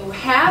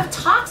have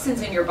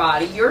toxins in your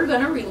body, you're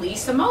going to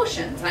release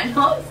emotions. I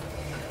know it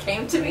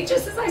came to me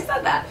just as I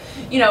said that.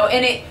 You know,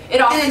 and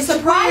it often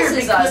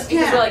surprises us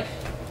because we're like,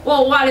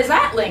 well, why does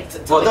that link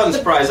to? Well, it doesn't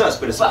surprise us,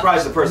 but it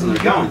surprises the person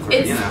they're going through.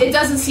 You know? It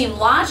doesn't seem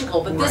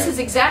logical, but this is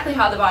exactly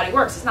how the body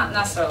works. It's not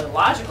necessarily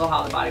logical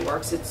how the body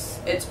works.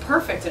 It's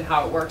perfect in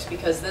how it works,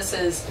 because this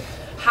is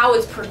how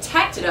it's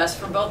protected us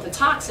from both the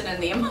toxin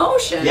and the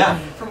emotion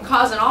from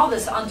causing all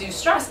this undue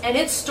stress, and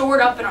it's stored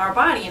up in our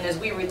body, and as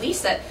we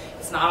release it,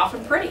 it's not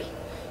often pretty.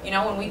 You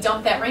know, when we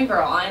dump that rain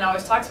barrel, Ian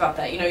always talks about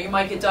that. You know, you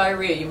might get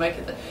diarrhea, you might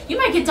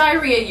get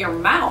diarrhea in your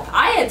mouth.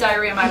 I had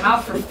diarrhea in my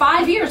mouth for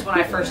 5 years when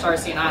I first started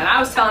seeing Ian. I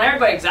was telling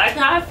everybody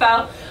exactly how I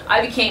felt.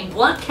 I became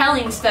Blunt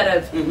Kelly instead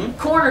of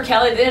Corner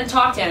Kelly. They didn't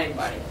talk to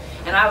anybody.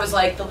 And I was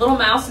like the little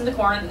mouse in the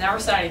corner that never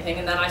said anything,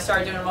 and then I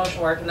started doing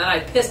emotional work, and then I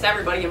pissed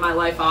everybody in my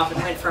life off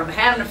and went from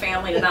having a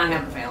family to not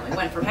having a family.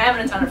 Went from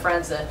having a ton of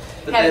friends to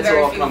having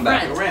very few friends.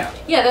 Back around.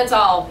 Yeah, that's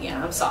all, you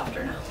know, I'm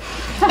softer now.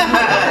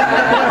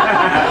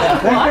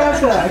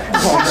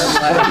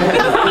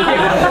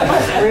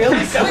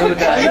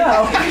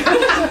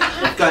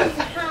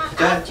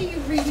 After you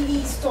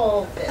released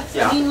all of this,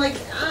 I mean, like,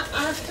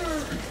 after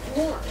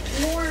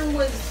Lauren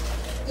was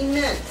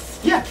immense.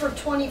 For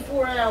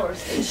 24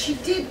 hours, and she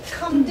did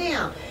come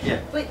down.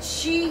 But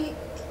she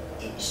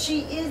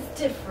is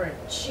different.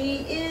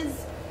 She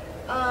is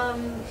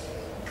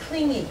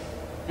clingy.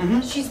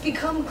 She's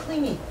become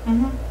clingy,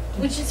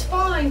 which is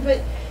fine.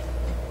 But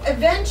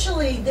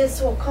eventually,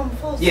 this will come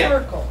full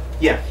circle.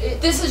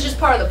 This is just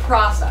part of the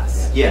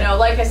process. You know,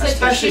 like I said,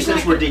 especially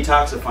since we're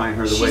detoxifying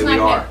her the way we are. She's not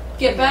going to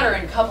get better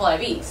in a couple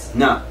IVs.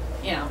 No.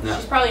 You know,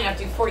 she's probably going to have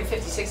to do 40,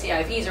 50, 60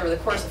 IVs over the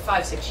course of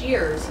 5-6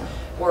 years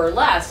or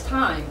less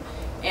time.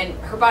 And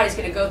her body's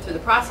going to go through the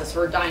process.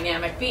 We're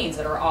dynamic beings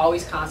that are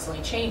always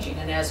constantly changing.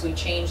 And as we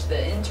change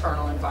the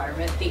internal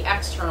environment, the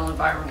external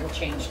environment will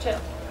change too.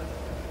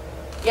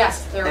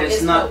 Yes, there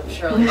is hope,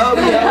 Shirley. Oh,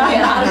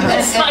 out of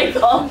this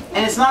cycle.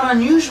 And it's not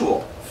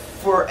unusual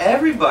for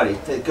everybody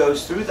that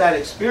goes through that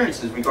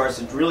experience in regards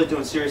to really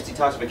doing serious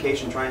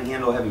detoxification, trying to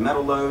handle heavy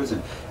metal loads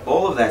and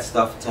all of that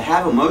stuff, to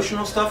have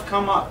emotional stuff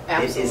come up.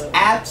 It is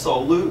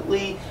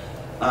absolutely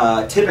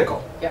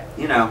typical.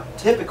 You know,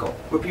 typical.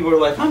 Where people are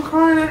like, I'm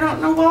crying, I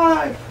don't know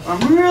why.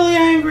 I'm really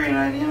angry, and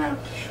I, you know.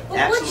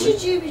 Well, what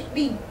should you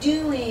be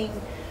doing?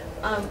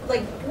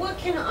 Like, what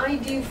can I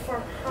do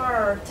for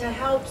her to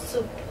help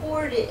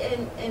support it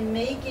and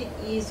make it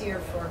easier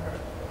for her?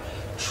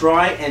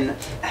 Try and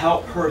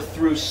help her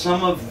through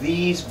some of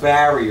these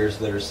barriers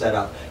that are set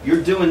up.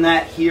 You're doing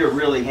that here,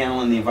 really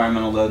handling the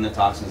environmental load and the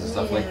toxins and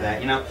stuff like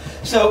that, you know.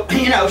 So,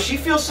 you know, she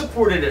feels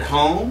supported at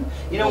home.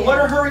 You know, what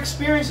are her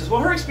experiences?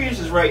 Well, her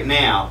experiences right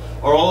now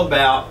are all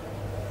about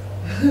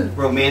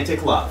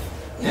romantic love.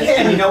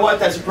 And you know what?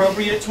 That's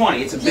appropriate at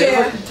 20. It's a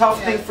bit of a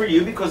tough thing for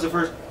you because of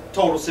her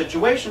total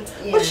situation.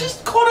 But she's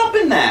caught up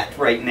in that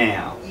right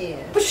now.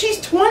 But she's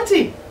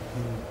 20.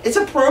 It's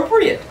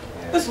appropriate.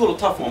 It's a little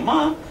tough on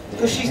Mom,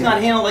 because she's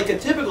not handled like a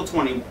typical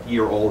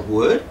 20-year-old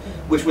would,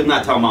 which would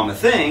not tell Mom a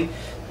thing.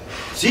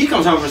 She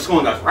comes home from school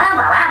and goes, rah,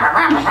 rah,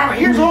 rah, rah, rah,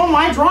 here's all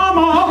my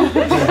drama.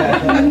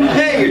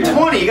 Hey, you're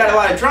 20, you got a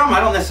lot of drama. I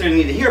don't necessarily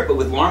need to hear it, but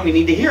with Lauren, we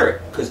need to hear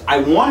it, because I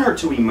want her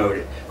to emote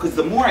it. Because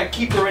the more I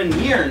keep her in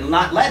here and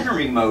not letting her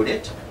emote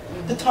it,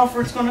 the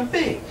tougher it's going to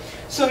be.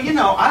 So, you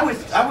know, I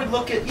would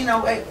look at, you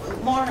know, hey,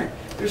 Lauren,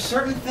 there's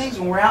certain things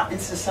when we're out in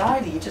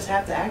society, you just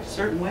have to act a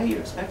certain way, you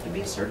expect to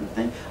be a certain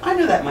thing. I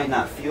know that might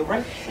not feel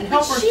right, and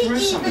help her through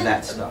some of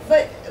that stuff.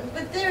 But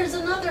there's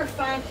another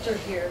factor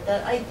here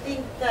that I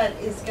think that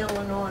is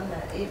going on,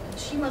 that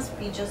she must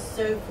be just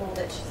so full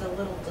that she's a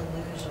little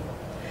delusional.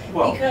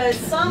 Well, because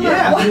some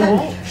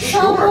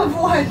of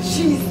what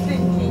she's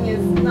thinking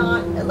is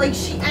not, like,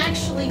 she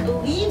actually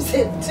believes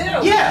it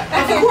too. Yeah,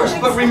 of course,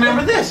 but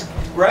remember this.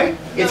 right?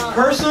 It's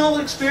personal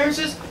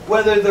experiences,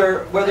 whether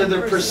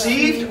they're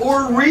perceived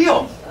or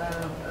real.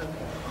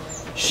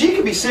 She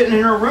could be sitting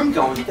in her room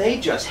going, they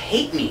just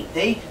hate me.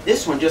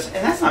 This one just,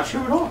 and that's not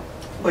true at all.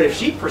 But if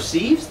she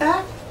perceives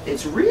that,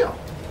 it's real.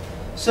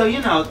 So, you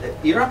know,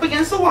 you're up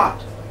against a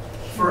lot.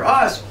 For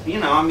us, you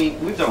know, I mean,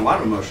 we've done a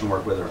lot of emotional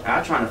work with her.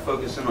 I'm trying to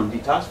focus in on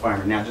detoxifying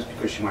her now just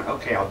because she went,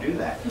 okay, I'll do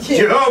that.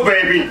 Oh,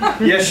 baby.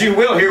 Yes, you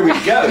will. Here we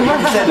go.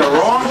 You said the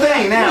wrong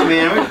thing now,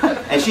 man.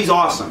 And she's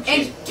awesome.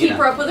 And keep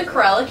her up with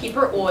Acrella, keep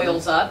her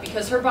oils up,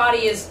 because her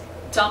body is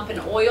dumping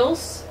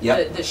oils,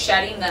 the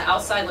shedding, the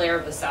outside layer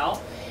of the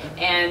cell,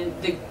 and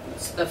the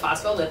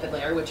phospholipid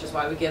layer, which is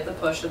why we give the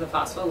push of the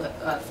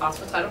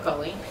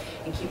phosphatidylcholine,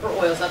 and keep her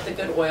oils up, the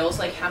good oils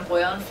like hemp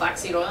oil and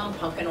flaxseed oil and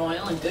pumpkin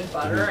oil and good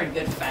butter and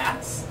good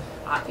fats.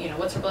 You know,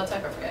 what's her blood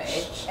type? I forget.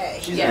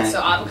 A. Yeah,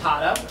 so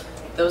avocado,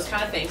 those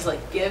kind of things.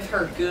 Like, give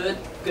her good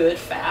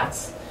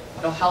fats.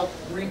 It'll help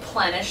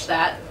replenish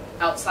that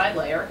outside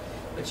layer,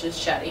 which is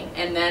shedding,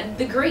 and then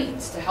the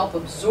greens to help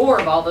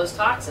absorb all those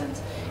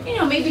toxins. You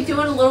know, maybe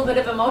doing a little bit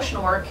of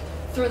emotional work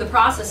through the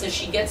process as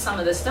she gets some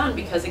of this done,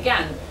 because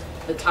again,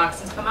 the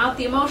toxins come out,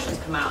 the emotions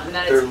come out, and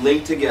that they're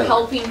linked together,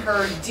 helping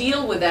her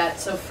deal with that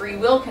so free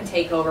will can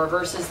take over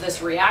versus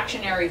this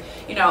reactionary,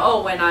 you know,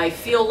 oh, when I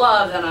feel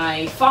love, then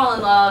I fall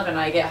in love and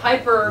I get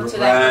hyper to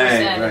that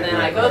person, and then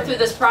I go through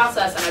this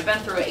process, and I've been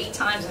through it 8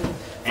 times in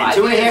 5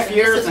 2.5 years,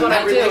 years, and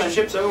that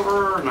relationship's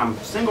over, and I'm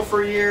single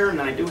for a year, and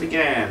then I do it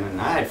again.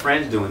 And I had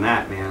friends doing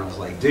that, man. I was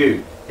like,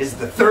 dude, this is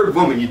the 3rd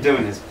woman you're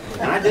doing this.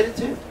 And I did it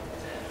too.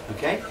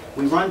 Okay?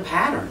 We run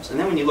patterns, and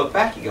then when you look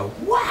back, you go,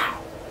 wow,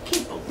 I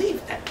can't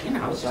believe that. You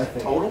know, it's just a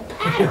total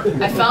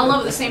pattern. I fell in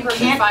love with the same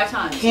person 5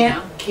 times.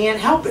 Can't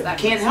help it.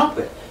 Can't help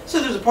it. So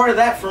there's a part of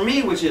that for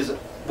me, which is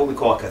what we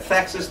call a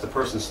cathexis, the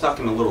person stuck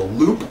in a little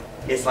loop.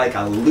 It's like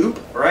a loop,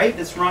 right,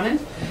 that's running.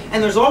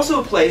 And there's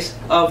also a place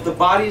of the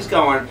body's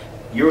going,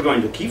 you're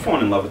going to keep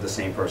falling in love with the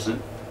same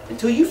person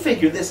until you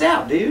figure this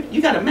out, dude.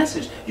 You got a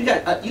message. You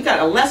got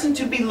a lesson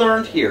to be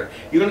learned here.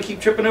 You're going to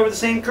keep tripping over the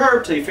same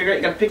curb till you figure out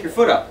you got to pick your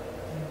foot up.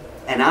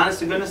 And honest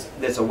to goodness,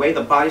 that's a way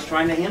the body's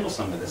trying to handle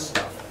some of this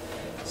stuff.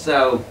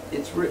 So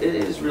it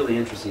is really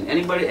interesting.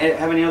 Anybody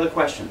have any other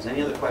questions?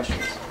 Any other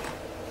questions?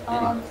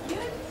 You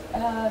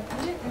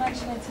didn't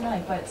mention it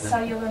tonight, but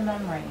cellular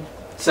memory.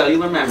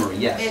 Cellular memory,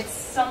 yes. It's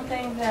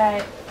something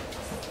that,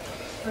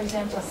 for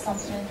example,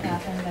 something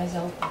happened as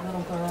a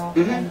little girl,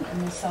 and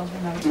the cells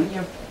remember, but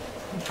your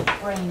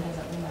brain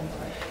doesn't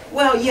remember it.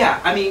 Well, yeah.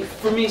 I mean,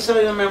 for me,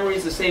 cellular memory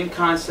is the same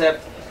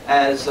concept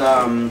as,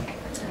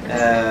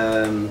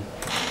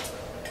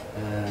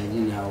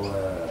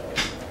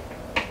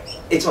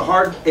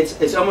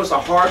 it's almost a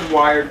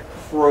hardwired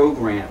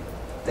program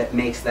that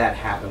makes that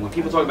happen. When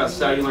people talk about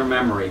cellular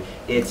memory,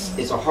 it's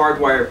a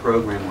hardwired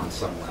program on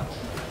some level.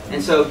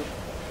 And so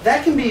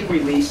that can be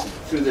released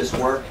through this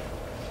work,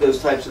 those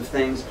types of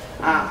things.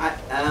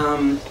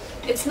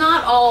 It's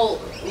not all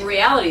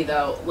reality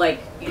though, like,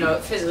 you know,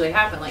 it physically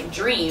happened, like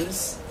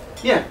dreams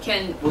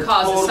can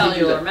cause a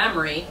cellular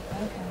memory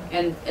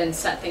and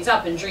set things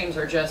up, and dreams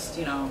are just,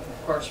 you know,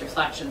 of course,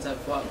 reflections of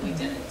what we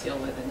didn't deal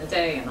with in the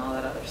day and all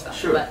that other stuff.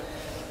 Sure. But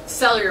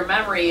cellular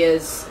memory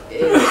is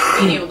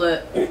being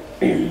able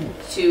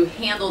to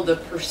handle the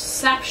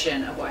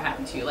perception of what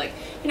happened to you. Like,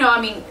 you know,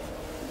 I mean,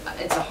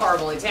 it's a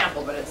horrible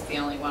example, but it's the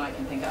only one I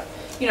can think of.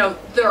 You know,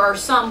 there are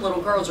some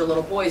little girls or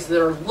little boys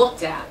that are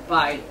looked at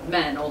by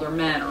men or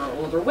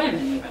older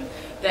women even,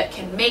 that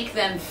can make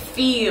them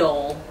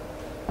feel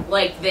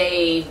like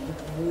they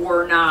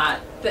were not,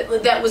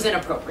 that was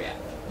inappropriate,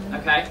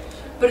 okay?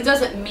 But it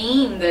doesn't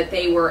mean that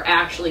they were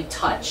actually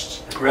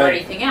touched or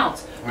anything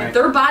else. But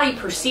their body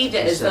perceived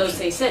it as though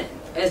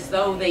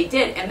they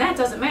did, and that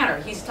doesn't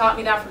matter. He's taught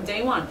me that from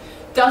day one.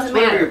 Doesn't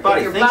matter. If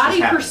your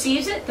body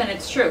perceives it, then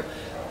it's true.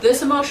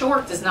 This emotional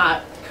work does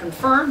not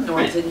confirm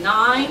nor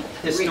deny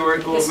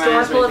historical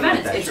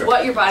events. It's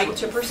what your body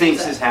perceives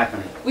thinks is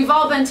happening. We've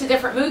all been to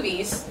different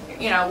movies.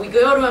 You know, we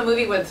go to a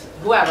movie with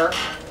whoever,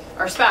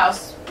 our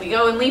spouse. We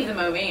go and leave the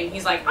movie, and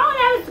he's like, "Oh,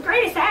 that was the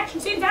greatest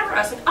action scenes ever."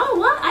 I was like, "Oh,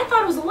 what? I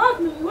thought it was a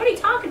love movie. What are you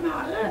talking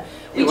about?"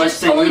 We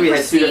just totally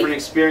had 2 different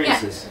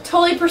experiences. Yeah,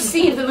 totally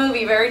perceive the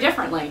movie very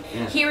differently.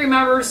 Yeah. He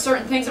remembers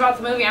certain things about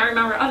the movie. I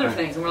remember other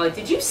things, and we're like,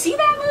 "Did you see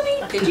that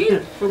movie? Did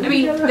you?" I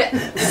mean,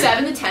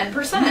 7 to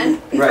 10%.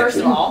 First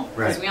of all,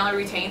 because we only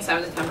retain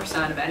 7 to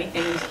 10% of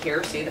anything we hear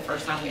or see the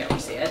first time we ever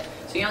see it.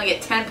 So you only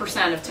get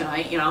 10% of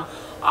tonight. You know.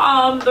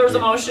 There's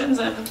emotions,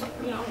 and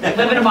you know, we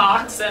live in a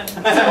box, and so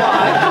on.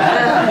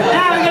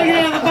 Now we gotta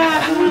get out of the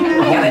box.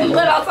 We gotta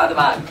live outside the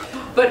box.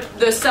 But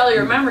the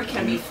cellular memory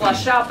can be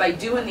flushed out by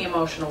doing the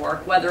emotional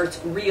work, whether it's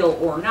real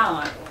or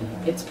not.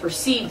 It's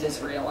perceived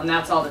as real, and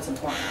that's all that's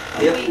important.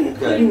 We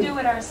couldn't do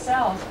it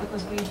ourselves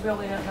because we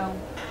really don't know.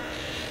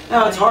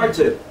 No, it's hard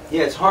to.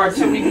 Yeah, it's hard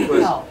to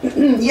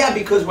because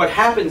because what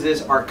happens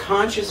is our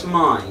conscious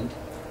mind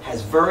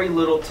has very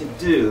little to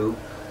do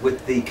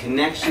with the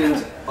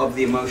connections of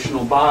the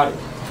emotional body.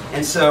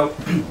 And so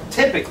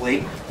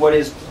typically what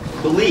is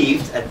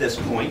believed at this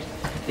point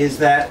is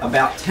that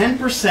about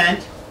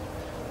 10%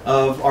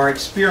 of our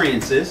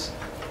experiences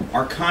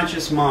our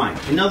conscious mind.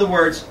 In other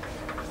words,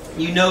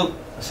 you know,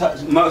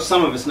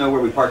 some of us know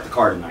where we parked the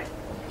car tonight.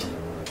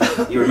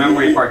 You remember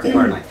where you parked the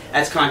car tonight.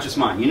 That's conscious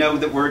mind. You know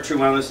the word true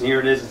wellness, and here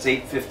it is, it's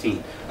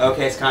 8:15.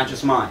 Okay, it's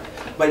conscious mind.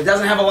 But it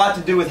doesn't have a lot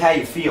to do with how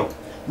you feel.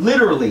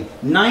 Literally,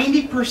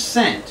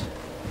 90%,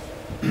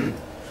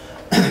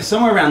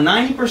 somewhere around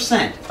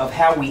 90% of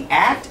how we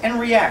act and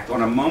react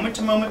on a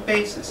moment-to-moment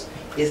basis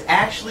is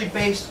actually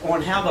based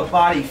on how the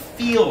body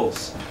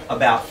feels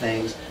about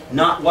things,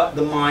 not what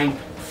the mind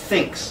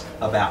thinks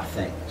about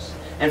things.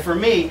 And for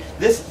me,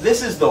 this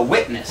is the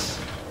witness.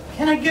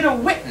 Can I get a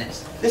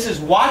witness? This is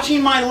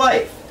watching my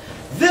life.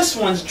 This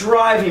one's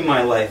driving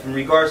my life in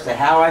regards to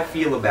how I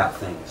feel about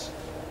things.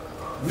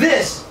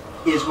 This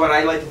is what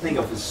I like to think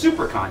of as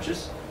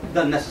superconscious. It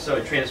doesn't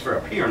necessarily transfer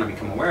up here and I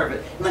become aware of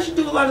it. Unless you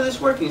do a lot of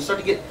this work and you start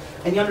to get,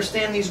 and you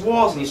understand these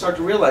walls and you start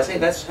to realize, hey,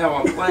 that's how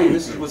I'm playing,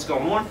 this is what's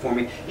going on for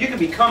me. You can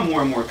become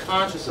more and more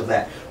conscious of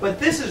that. But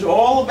this is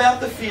all about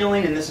the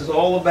feeling, and this is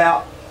all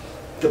about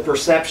the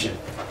perception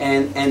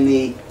and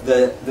the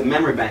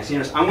memory banks. You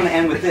know, I'm going to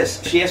end with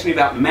this. She asked me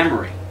about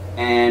memory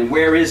and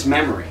where is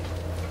memory.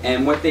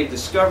 And what they've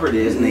discovered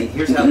is, and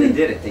here's how they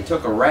did it. They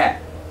took a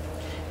rat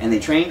and they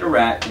trained a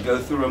rat to go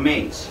through a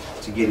maze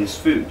to get his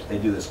food. They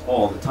do this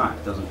all the time.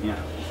 It doesn't, you know,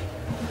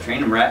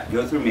 train a rat,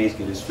 go through a maze,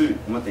 get his food.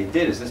 And what they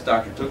did is this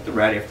doctor took the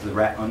rat after the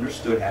rat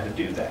understood how to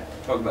do that.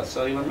 Talk about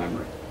cellular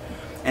memory.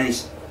 And he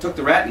took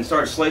the rat and he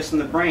started slicing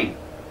the brain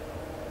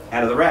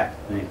out of the rat.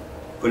 And he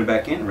put it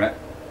back in, the rat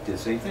did the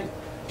same thing.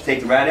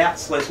 Take the rat out,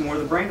 slice more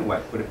of the brain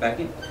away, put it back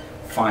in.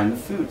 Find the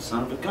food,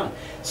 son of a gun.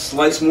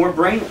 Slice more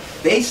brain.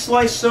 They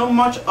sliced so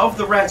much of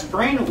the rat's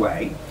brain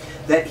away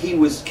that he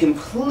was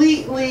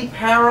completely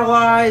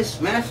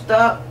paralyzed, messed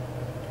up,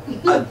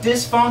 a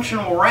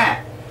dysfunctional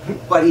rat.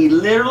 But he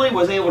literally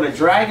was able to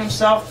drag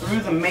himself through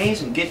the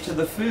maze and get to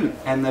the food.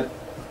 And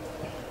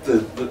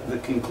the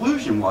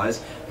conclusion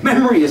was,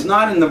 memory is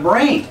not in the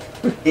brain.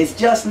 It's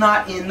just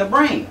not in the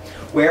brain.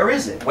 Where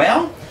is it?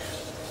 Well,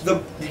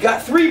 you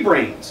got three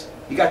brains.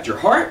 You got your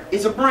heart,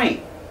 it's a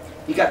brain.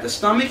 You got the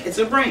stomach, it's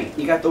a brain.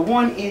 You got the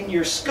one in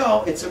your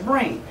skull, it's a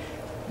brain.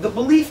 The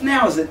belief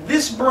now is that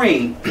this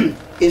brain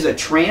is a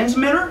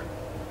transmitter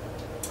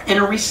and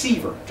a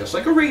receiver, just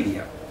like a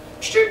radio.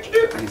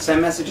 I can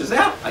send messages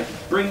out, I can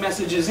bring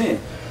messages in.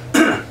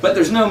 But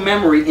there's no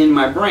memory in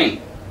my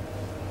brain.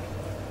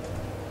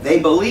 They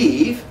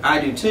believe, I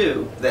do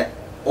too, that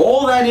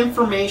all that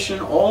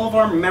information, all of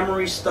our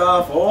memory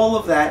stuff, all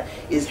of that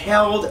is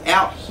held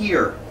out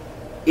here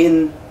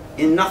in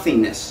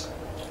nothingness.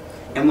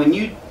 And when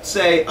you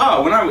say,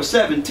 oh, when I was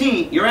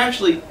 17, you're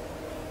actually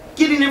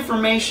getting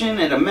information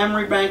at a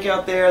memory bank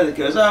out there that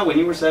goes, oh, when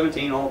you were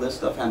 17, all this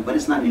stuff happened. But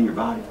it's not in your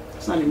body.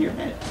 It's not in your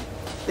head.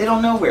 They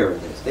don't know where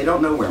it is. They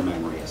don't know where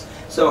memory is.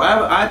 So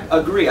I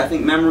agree. I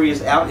think memory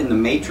is out in the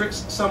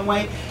matrix some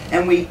way,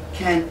 and we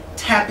can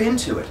tap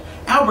into it.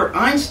 Albert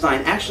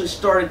Einstein actually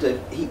started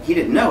to, he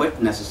didn't know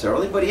it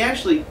necessarily, but he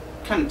actually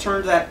kind of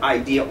turned that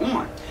idea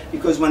on.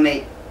 Because when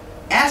they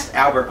asked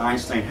Albert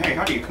Einstein, hey,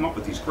 how do you come up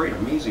with these great,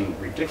 amazing,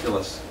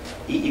 ridiculous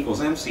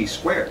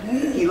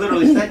E=mc²? He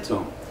literally said to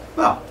him,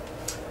 well,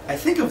 I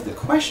think of the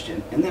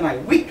question and then I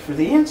wait for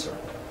the answer.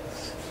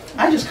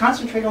 I just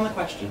concentrate on the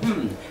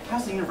question.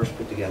 How's the universe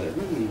put together?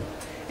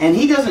 And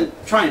he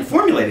doesn't try and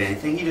formulate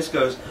anything. He just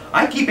goes,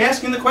 I keep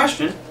asking the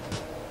question,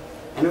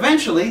 and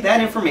eventually that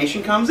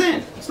information comes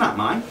in. It's not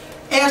mine.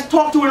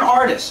 Talk to an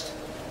artist.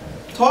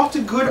 Talk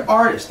to good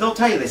artists. They'll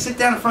tell you. They sit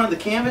down in front of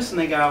the canvas and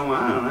they go, well,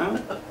 I don't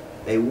know.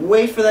 They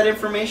wait for that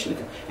information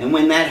to come. And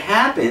when that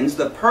happens,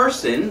 the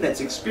person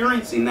that's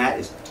experiencing that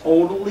is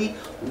totally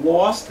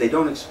lost. They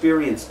don't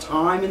experience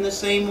time in the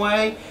same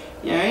way.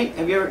 Right?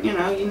 Have you ever,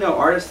 you know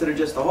artists that are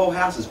just, the whole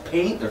house is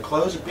paint, their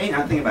clothes are paint, I'm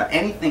not thinking about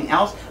anything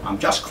else, I'm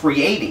just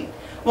creating.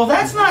 Well,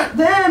 that's not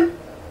them.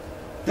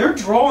 They're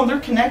drawing,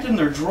 they're connected, and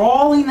they're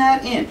drawing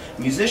that in.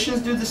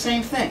 Musicians do the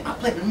same thing. I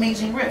played an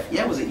amazing riff.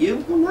 Yeah, was it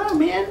you? Well, no,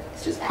 man.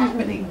 It's just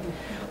happening.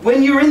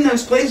 When you're in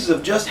those places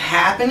of just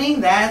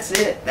happening, that's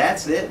it.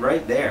 That's it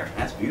right there.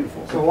 That's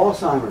beautiful. So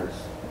Alzheimer's,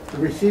 the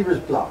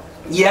receiver's blocked.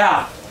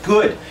 Yeah,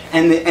 good.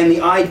 And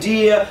the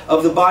idea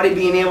of the body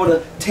being able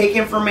to take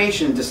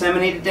information,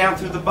 disseminate it down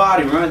through the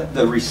body. Remember,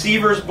 the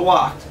receiver's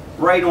blocked.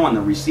 Right on,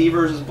 the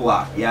receiver's is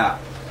blocked. Yeah,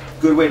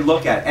 good way to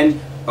look at it.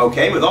 And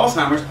okay, with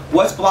Alzheimer's,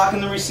 what's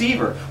blocking the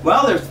receiver?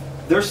 Well,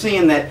 they're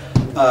seeing that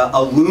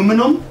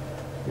aluminum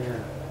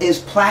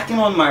is plaquing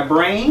on my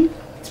brain.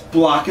 It's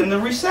blocking the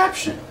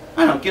reception.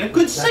 I don't get a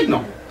good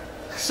signal.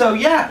 So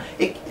yeah,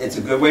 it's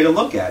a good way to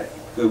look at it.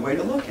 Good way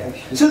to look at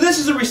it. So this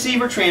is a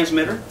receiver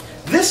transmitter.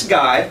 This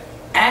guy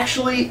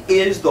actually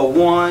is the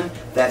one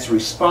that's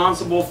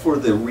responsible for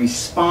the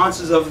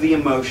responses of the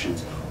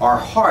emotions. Our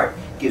heart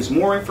gives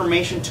more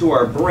information to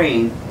our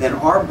brain than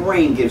our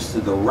brain gives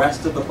to the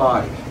rest of the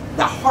body.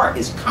 The heart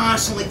is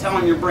constantly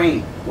telling your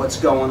brain what's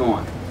going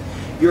on.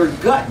 Your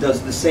gut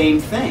does the same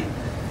thing.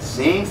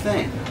 Same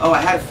thing. Oh,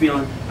 I had a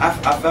feeling. I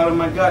felt in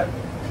my gut.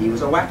 He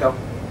was a wacko.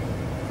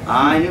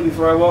 I knew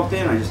before I walked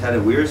in. I just had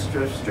a weird,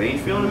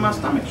 strange feeling in my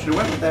stomach. Should have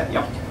went with that.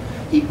 Yep.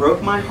 He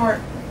broke my heart.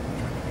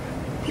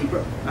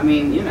 I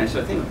mean, you know,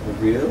 so I think,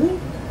 really?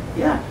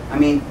 Yeah. I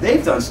mean,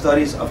 they've done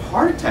studies of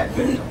heart attack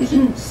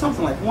victims.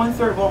 Something like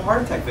 1/3 of all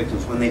heart attack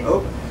victims, when they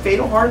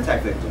fatal heart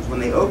attack victims, when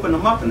they open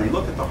them up and they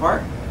look at the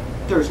heart,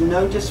 there's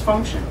no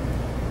dysfunction.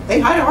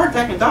 They had a heart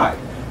attack and died,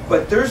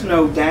 but there's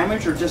no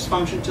damage or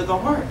dysfunction to the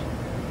heart.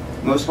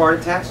 Most heart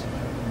attacks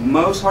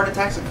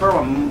occur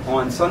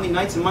on Sunday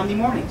nights and Monday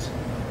mornings.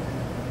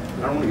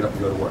 I don't want to get up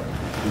and go to work.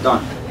 I'm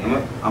done.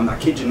 I'm not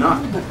kidding you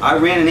not. I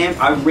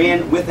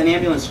ran with an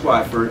ambulance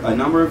squad for a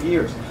number of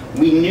years.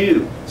 We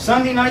knew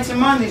Sunday nights and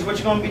Mondays what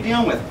you're going to be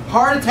dealing with.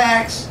 Heart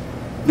attacks.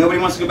 Nobody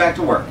wants to go back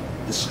to work.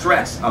 The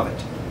stress of it.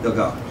 They'll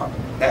go,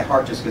 that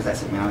heart just goes,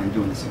 that's it, man, I'm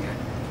doing this again.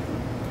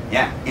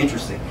 Yeah,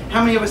 interesting.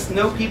 How many of us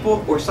know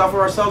people or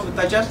suffer ourselves with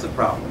digestive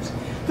problems?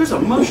 There's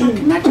emotional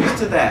connections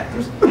to that.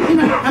 You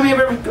know, how many of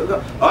you ever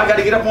go, oh, I got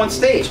to get up on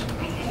stage.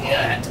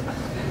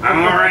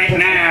 I'm all right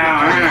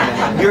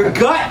now. Your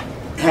gut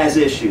has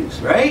issues,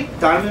 right?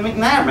 Donovan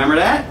McNabb, remember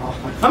that?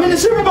 I'm in the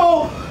Super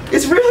Bowl.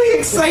 It's really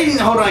exciting.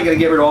 Hold on, I got to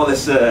get rid of all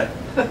this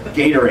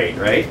Gatorade,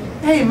 right?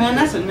 Hey, man,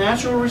 that's a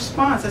natural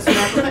response. That's a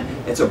natural thing.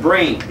 It's a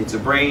brain. It's a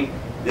brain.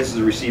 This is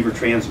a receiver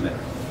transmitter.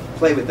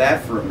 Play with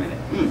that for a minute.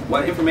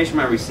 What information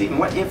am I receiving?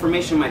 What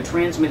information am I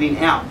transmitting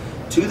out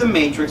to the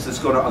matrix that's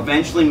going to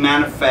eventually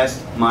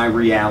manifest my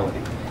reality?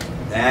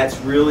 That's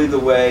really the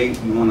way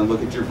you want to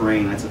look at your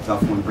brain. That's a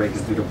tough one, breaking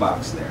through the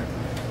box there.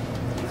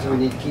 So we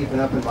need to keep an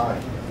open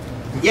mind.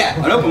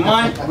 Yeah, an open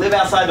mind, live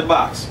outside the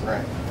box.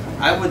 Right.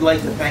 I would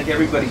like to thank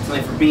everybody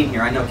tonight for being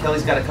here. I know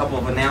Kelly's got a couple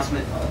of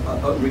announcements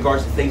in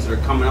regards to things that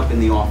are coming up in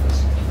the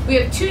office. We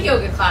have 2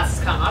 yoga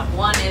classes coming up.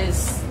 One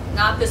is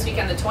not this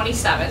weekend, the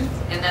 27th,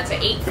 and that's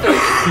at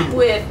 8:30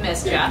 with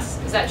Miss Jess.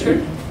 Is that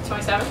true?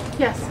 27th?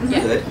 Yes.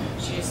 Yeah. Good.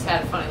 She just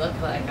had a funny look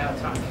like I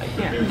was wrong.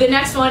 Yeah. The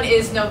next one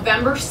is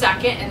November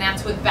 2nd, and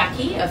that's with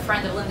Becky, a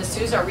friend of Linda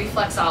Sue's, our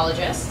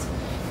reflexologist,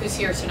 who's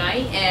here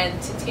tonight. And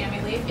did Tammy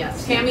leave?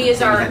 Yes. Tammy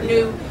is our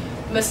new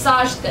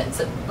massage,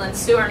 Linda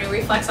Sue, our new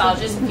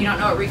reflexologist. If you don't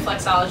know what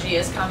reflexology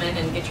is, come in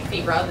and get your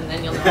feet rubbed, and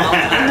then you'll know all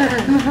about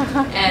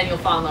it. And you'll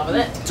fall in love with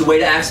it. It's a way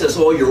to access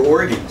all your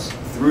organs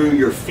through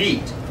your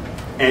feet,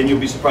 and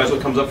you'll be surprised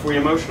what comes up for you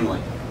emotionally.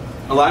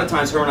 A lot of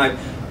times, her and I,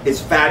 it's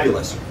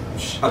fabulous.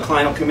 A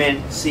client will come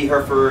in, see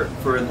her for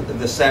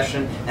the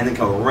session, and then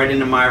come right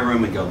into my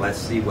room and go, let's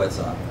see what's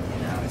up.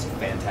 You know, it's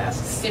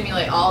fantastic.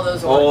 Stimulate all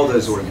those organs. All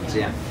those organs,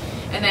 yeah.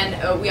 And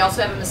then we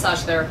also have a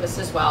massage therapist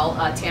as well.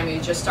 Tammy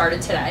just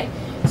started today.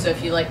 So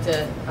if you'd like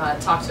to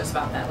talk to us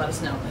about that, let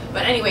us know.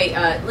 But anyway,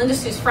 Linda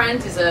Sue's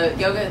friend is a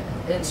yoga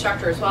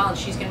instructor as well, and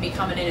she's going to be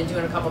coming in and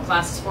doing a couple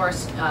classes for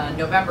us.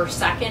 November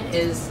 2nd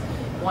is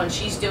one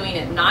she's doing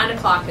at 9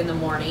 o'clock in the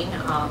morning,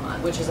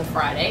 which is a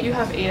Friday. You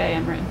have 8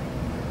 a.m. right?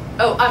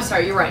 Oh, I'm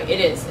sorry, you're right. It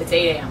is. It's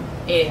 8 a.m.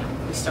 8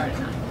 a.m. We start at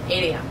 9.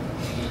 8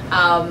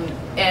 a.m.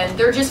 And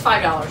they're just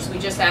 $5. We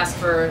just ask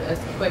for a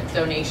quick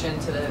donation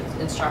to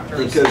the instructors.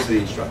 It goes to the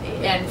instructor.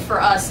 And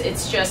for us,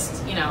 it's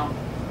just, you know,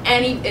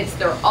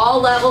 they're all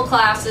level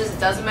classes. It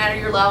doesn't matter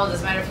your level. It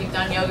doesn't matter if you've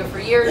done yoga for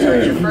years or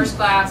it's your first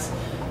class.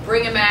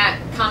 Bring a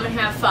mat, come and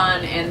have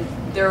fun, and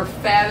they're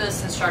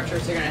fabulous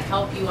instructors. They're going to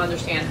help you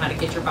understand how to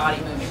get your body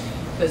moving,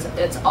 because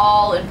it's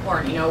all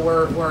important. You know,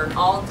 we're an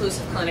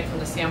all-inclusive clinic from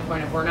the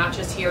standpoint of we're not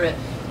just here to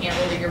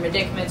handle your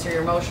medicaments or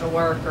your emotional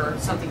work or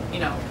something.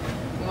 You know,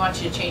 we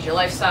want you to change your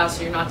lifestyle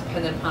so you're not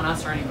dependent upon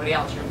us or anybody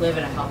else. You're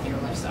living a healthier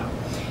lifestyle.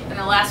 And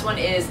the last one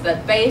is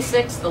the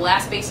basics. The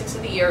last basics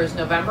of the year is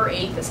November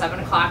 8th at 7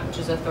 o'clock, which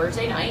is a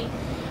Thursday night.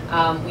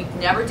 We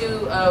never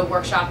do a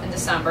workshop in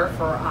December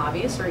for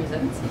obvious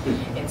reasons.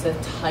 It's a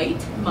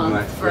tight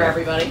month for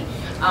everybody.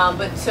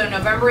 But so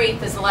November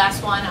 8th is the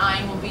last one.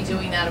 I will be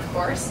doing that, of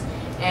course.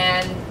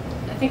 And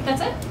I think that's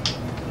it.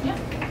 Yeah.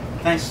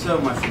 Thanks so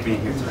much for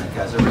being here tonight,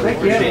 guys. I really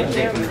appreciate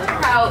taking the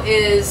time. Sauerkraut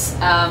is,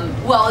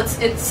 well,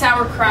 it's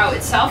sauerkraut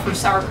itself or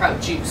sauerkraut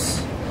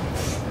juice.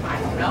 I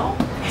don't know.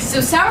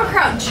 So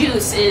sauerkraut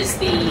juice is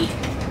the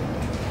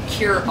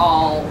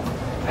cure-all,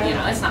 you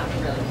know, it's not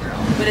really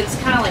cure-all, but it's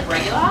kind of like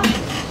Regula.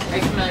 Are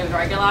you familiar with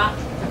Regula,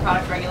 the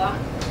product Regula?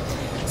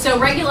 So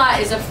Regula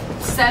is a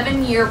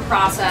 7-year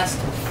processed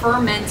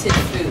fermented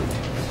food.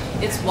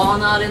 It's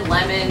walnut and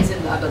lemons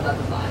and blah, blah, blah,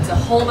 blah, blah. It's a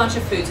whole bunch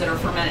of foods that are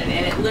fermented,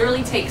 and it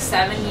literally takes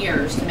 7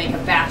 years to make a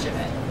batch of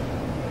it,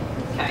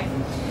 okay?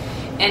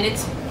 And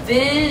it's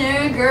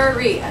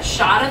vinegary, a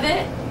shot of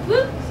it,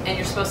 whoop, and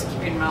you're supposed to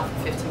keep it in your mouth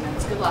for 15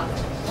 minutes. Good luck.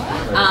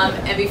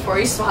 And before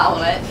you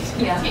swallow it,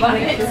 yeah,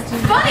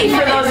 it's funny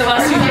for those of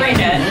us who drink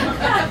it.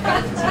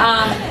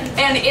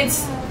 And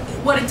it's,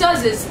 what it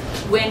does is,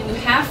 when you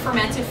have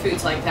fermented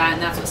foods like that,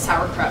 and that's what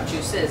sauerkraut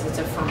juice is, it's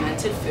a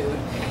fermented food,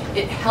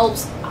 it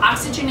helps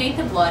oxygenate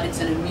the blood, it's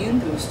an immune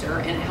booster,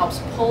 and it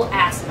helps pull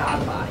acid out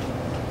of the body.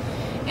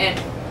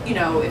 And, you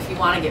know, if you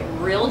want to get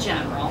real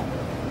general,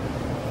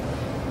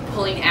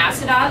 pulling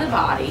acid out of the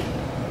body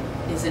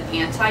is an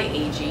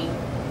anti-aging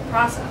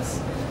process.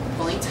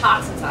 Pulling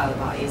toxins out of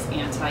the body is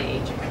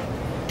anti-aging.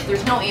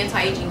 There's no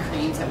anti-aging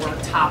creams that work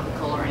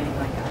topical or anything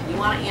like that. You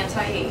want to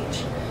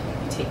anti-age,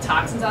 you take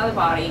toxins out of the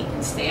body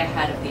and stay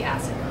ahead of the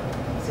acid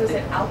curve. So is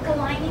it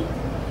alkalining?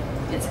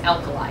 It's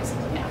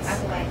alkalizing, yes.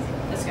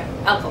 Alkalizing. That's good.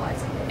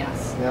 Alkalizing,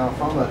 yes. Now,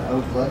 if I'm an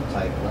O blood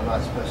type and I'm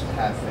not supposed to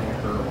have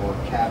vinegar or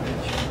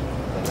cabbage,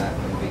 then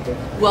that would be good.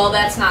 Well,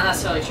 that's not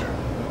necessarily true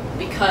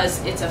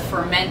because it's a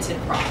fermented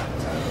product.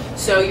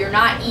 So you're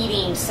not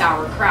eating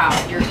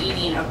sauerkraut, you're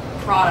eating a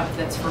product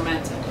that's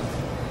fermented.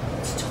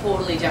 It's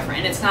totally different.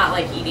 And it's not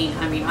like eating,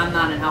 I mean, I'm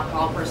not an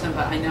alcohol person,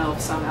 but I know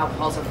some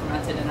alcohols are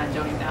fermented and I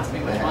don't even ask me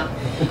which one.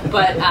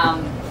 But,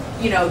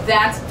 you know,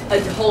 that's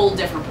a whole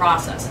different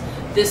process.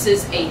 This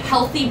is a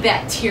healthy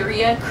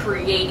bacteria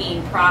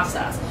creating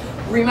process.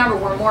 Remember,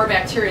 we're more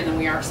bacteria than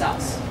we are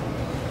cells.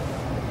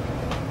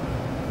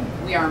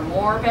 We are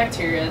more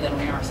bacteria than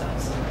we are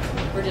cells.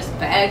 We're just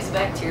bags of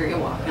bacteria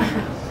walking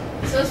around.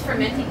 So is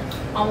fermenting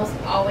almost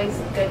always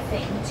a good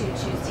thing to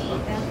choose to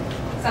eat them?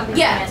 Something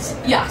Yes,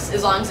 fermented? yes,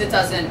 as long as it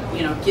doesn't,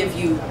 you know, give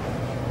you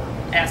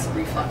acid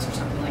reflux or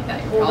something like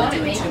that. You're probably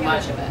doing too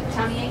much of it.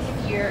 Tummy ache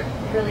if you're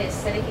really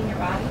acidic in your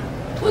body?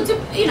 Well,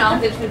 you know,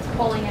 because it's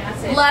pulling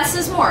acid. less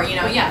is more. You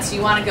know, yes,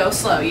 you want to go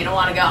slow. You don't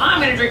want to go,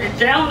 I'm going to drink a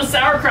gallon of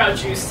sauerkraut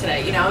juice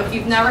today. You know, if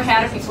you've never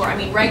had it before, I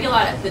mean,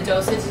 Regulat, the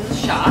dosage is a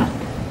shot.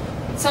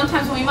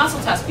 Sometimes when we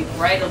muscle test people,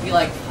 right, it'll be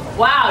like,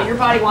 wow, your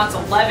body wants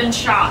 11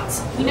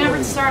 shots. We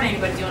never start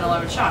anybody doing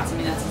 11 shots. I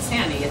mean, that's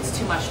insanity. It's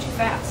too much too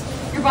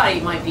fast. Your body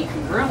might be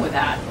congruent with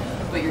that,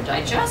 but your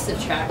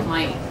digestive tract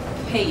might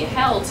pay you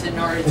hell in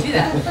order to do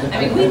that.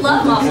 I mean, we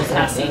love muscle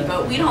testing,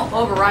 but we don't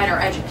override our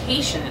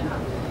education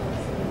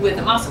with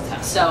the muscle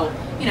test. So,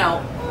 you know,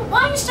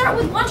 why don't you start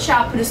with 1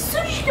 shot, but as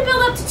soon as you can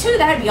build up to 2,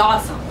 that'd be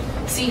awesome.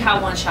 See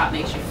how 1 shot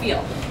makes you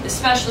feel,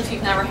 especially if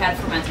you've never had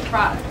fermented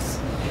products.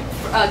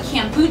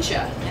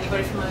 Kombucha,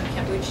 anybody familiar with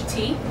kombucha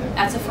tea?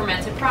 That's a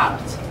fermented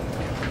product.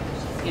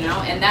 You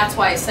know, and that's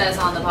why it says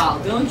on the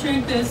bottle, don't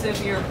drink this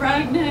if you're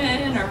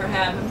pregnant or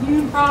have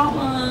immune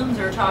problems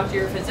or talk to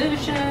your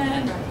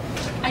physician.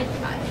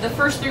 The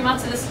first 3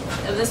 months of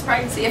this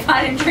pregnancy, if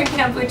I didn't drink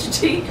kombucha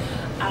tea,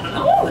 I don't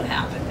know what would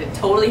happen. It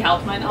totally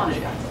helped my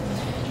nausea.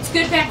 It's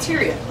good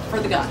bacteria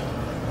for the gut.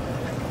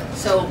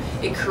 So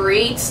it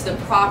creates the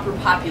proper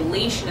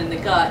population in the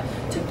gut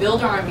to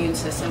build our immune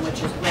system,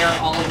 which is where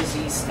all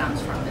disease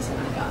stems from, is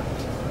in the gut.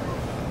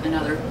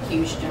 Another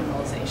huge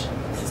generalization.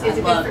 Is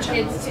it good for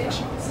kids too?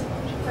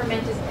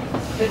 Fermented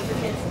things. Good for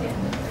kids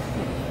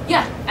too?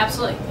 Yeah,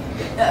 absolutely.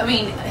 I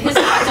mean, his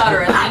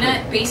daughter,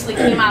 Elena, basically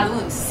came out of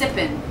the womb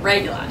sipping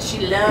Regulat.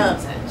 She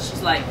loves it.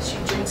 She's like, she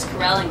drinks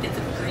Corella and gets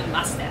a green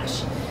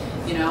mustache.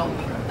 You know?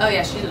 Oh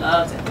yeah, she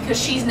loves it. Because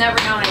she's never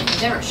known anything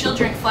different. She'll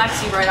drink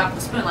flaxseed right off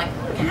the spoon, like,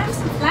 oh, can I have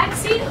some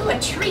flaxseed? Ooh, a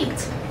treat.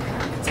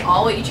 It's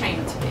all what you train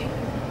them to be.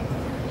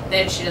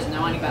 Then she doesn't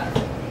know any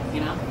better,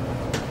 you know?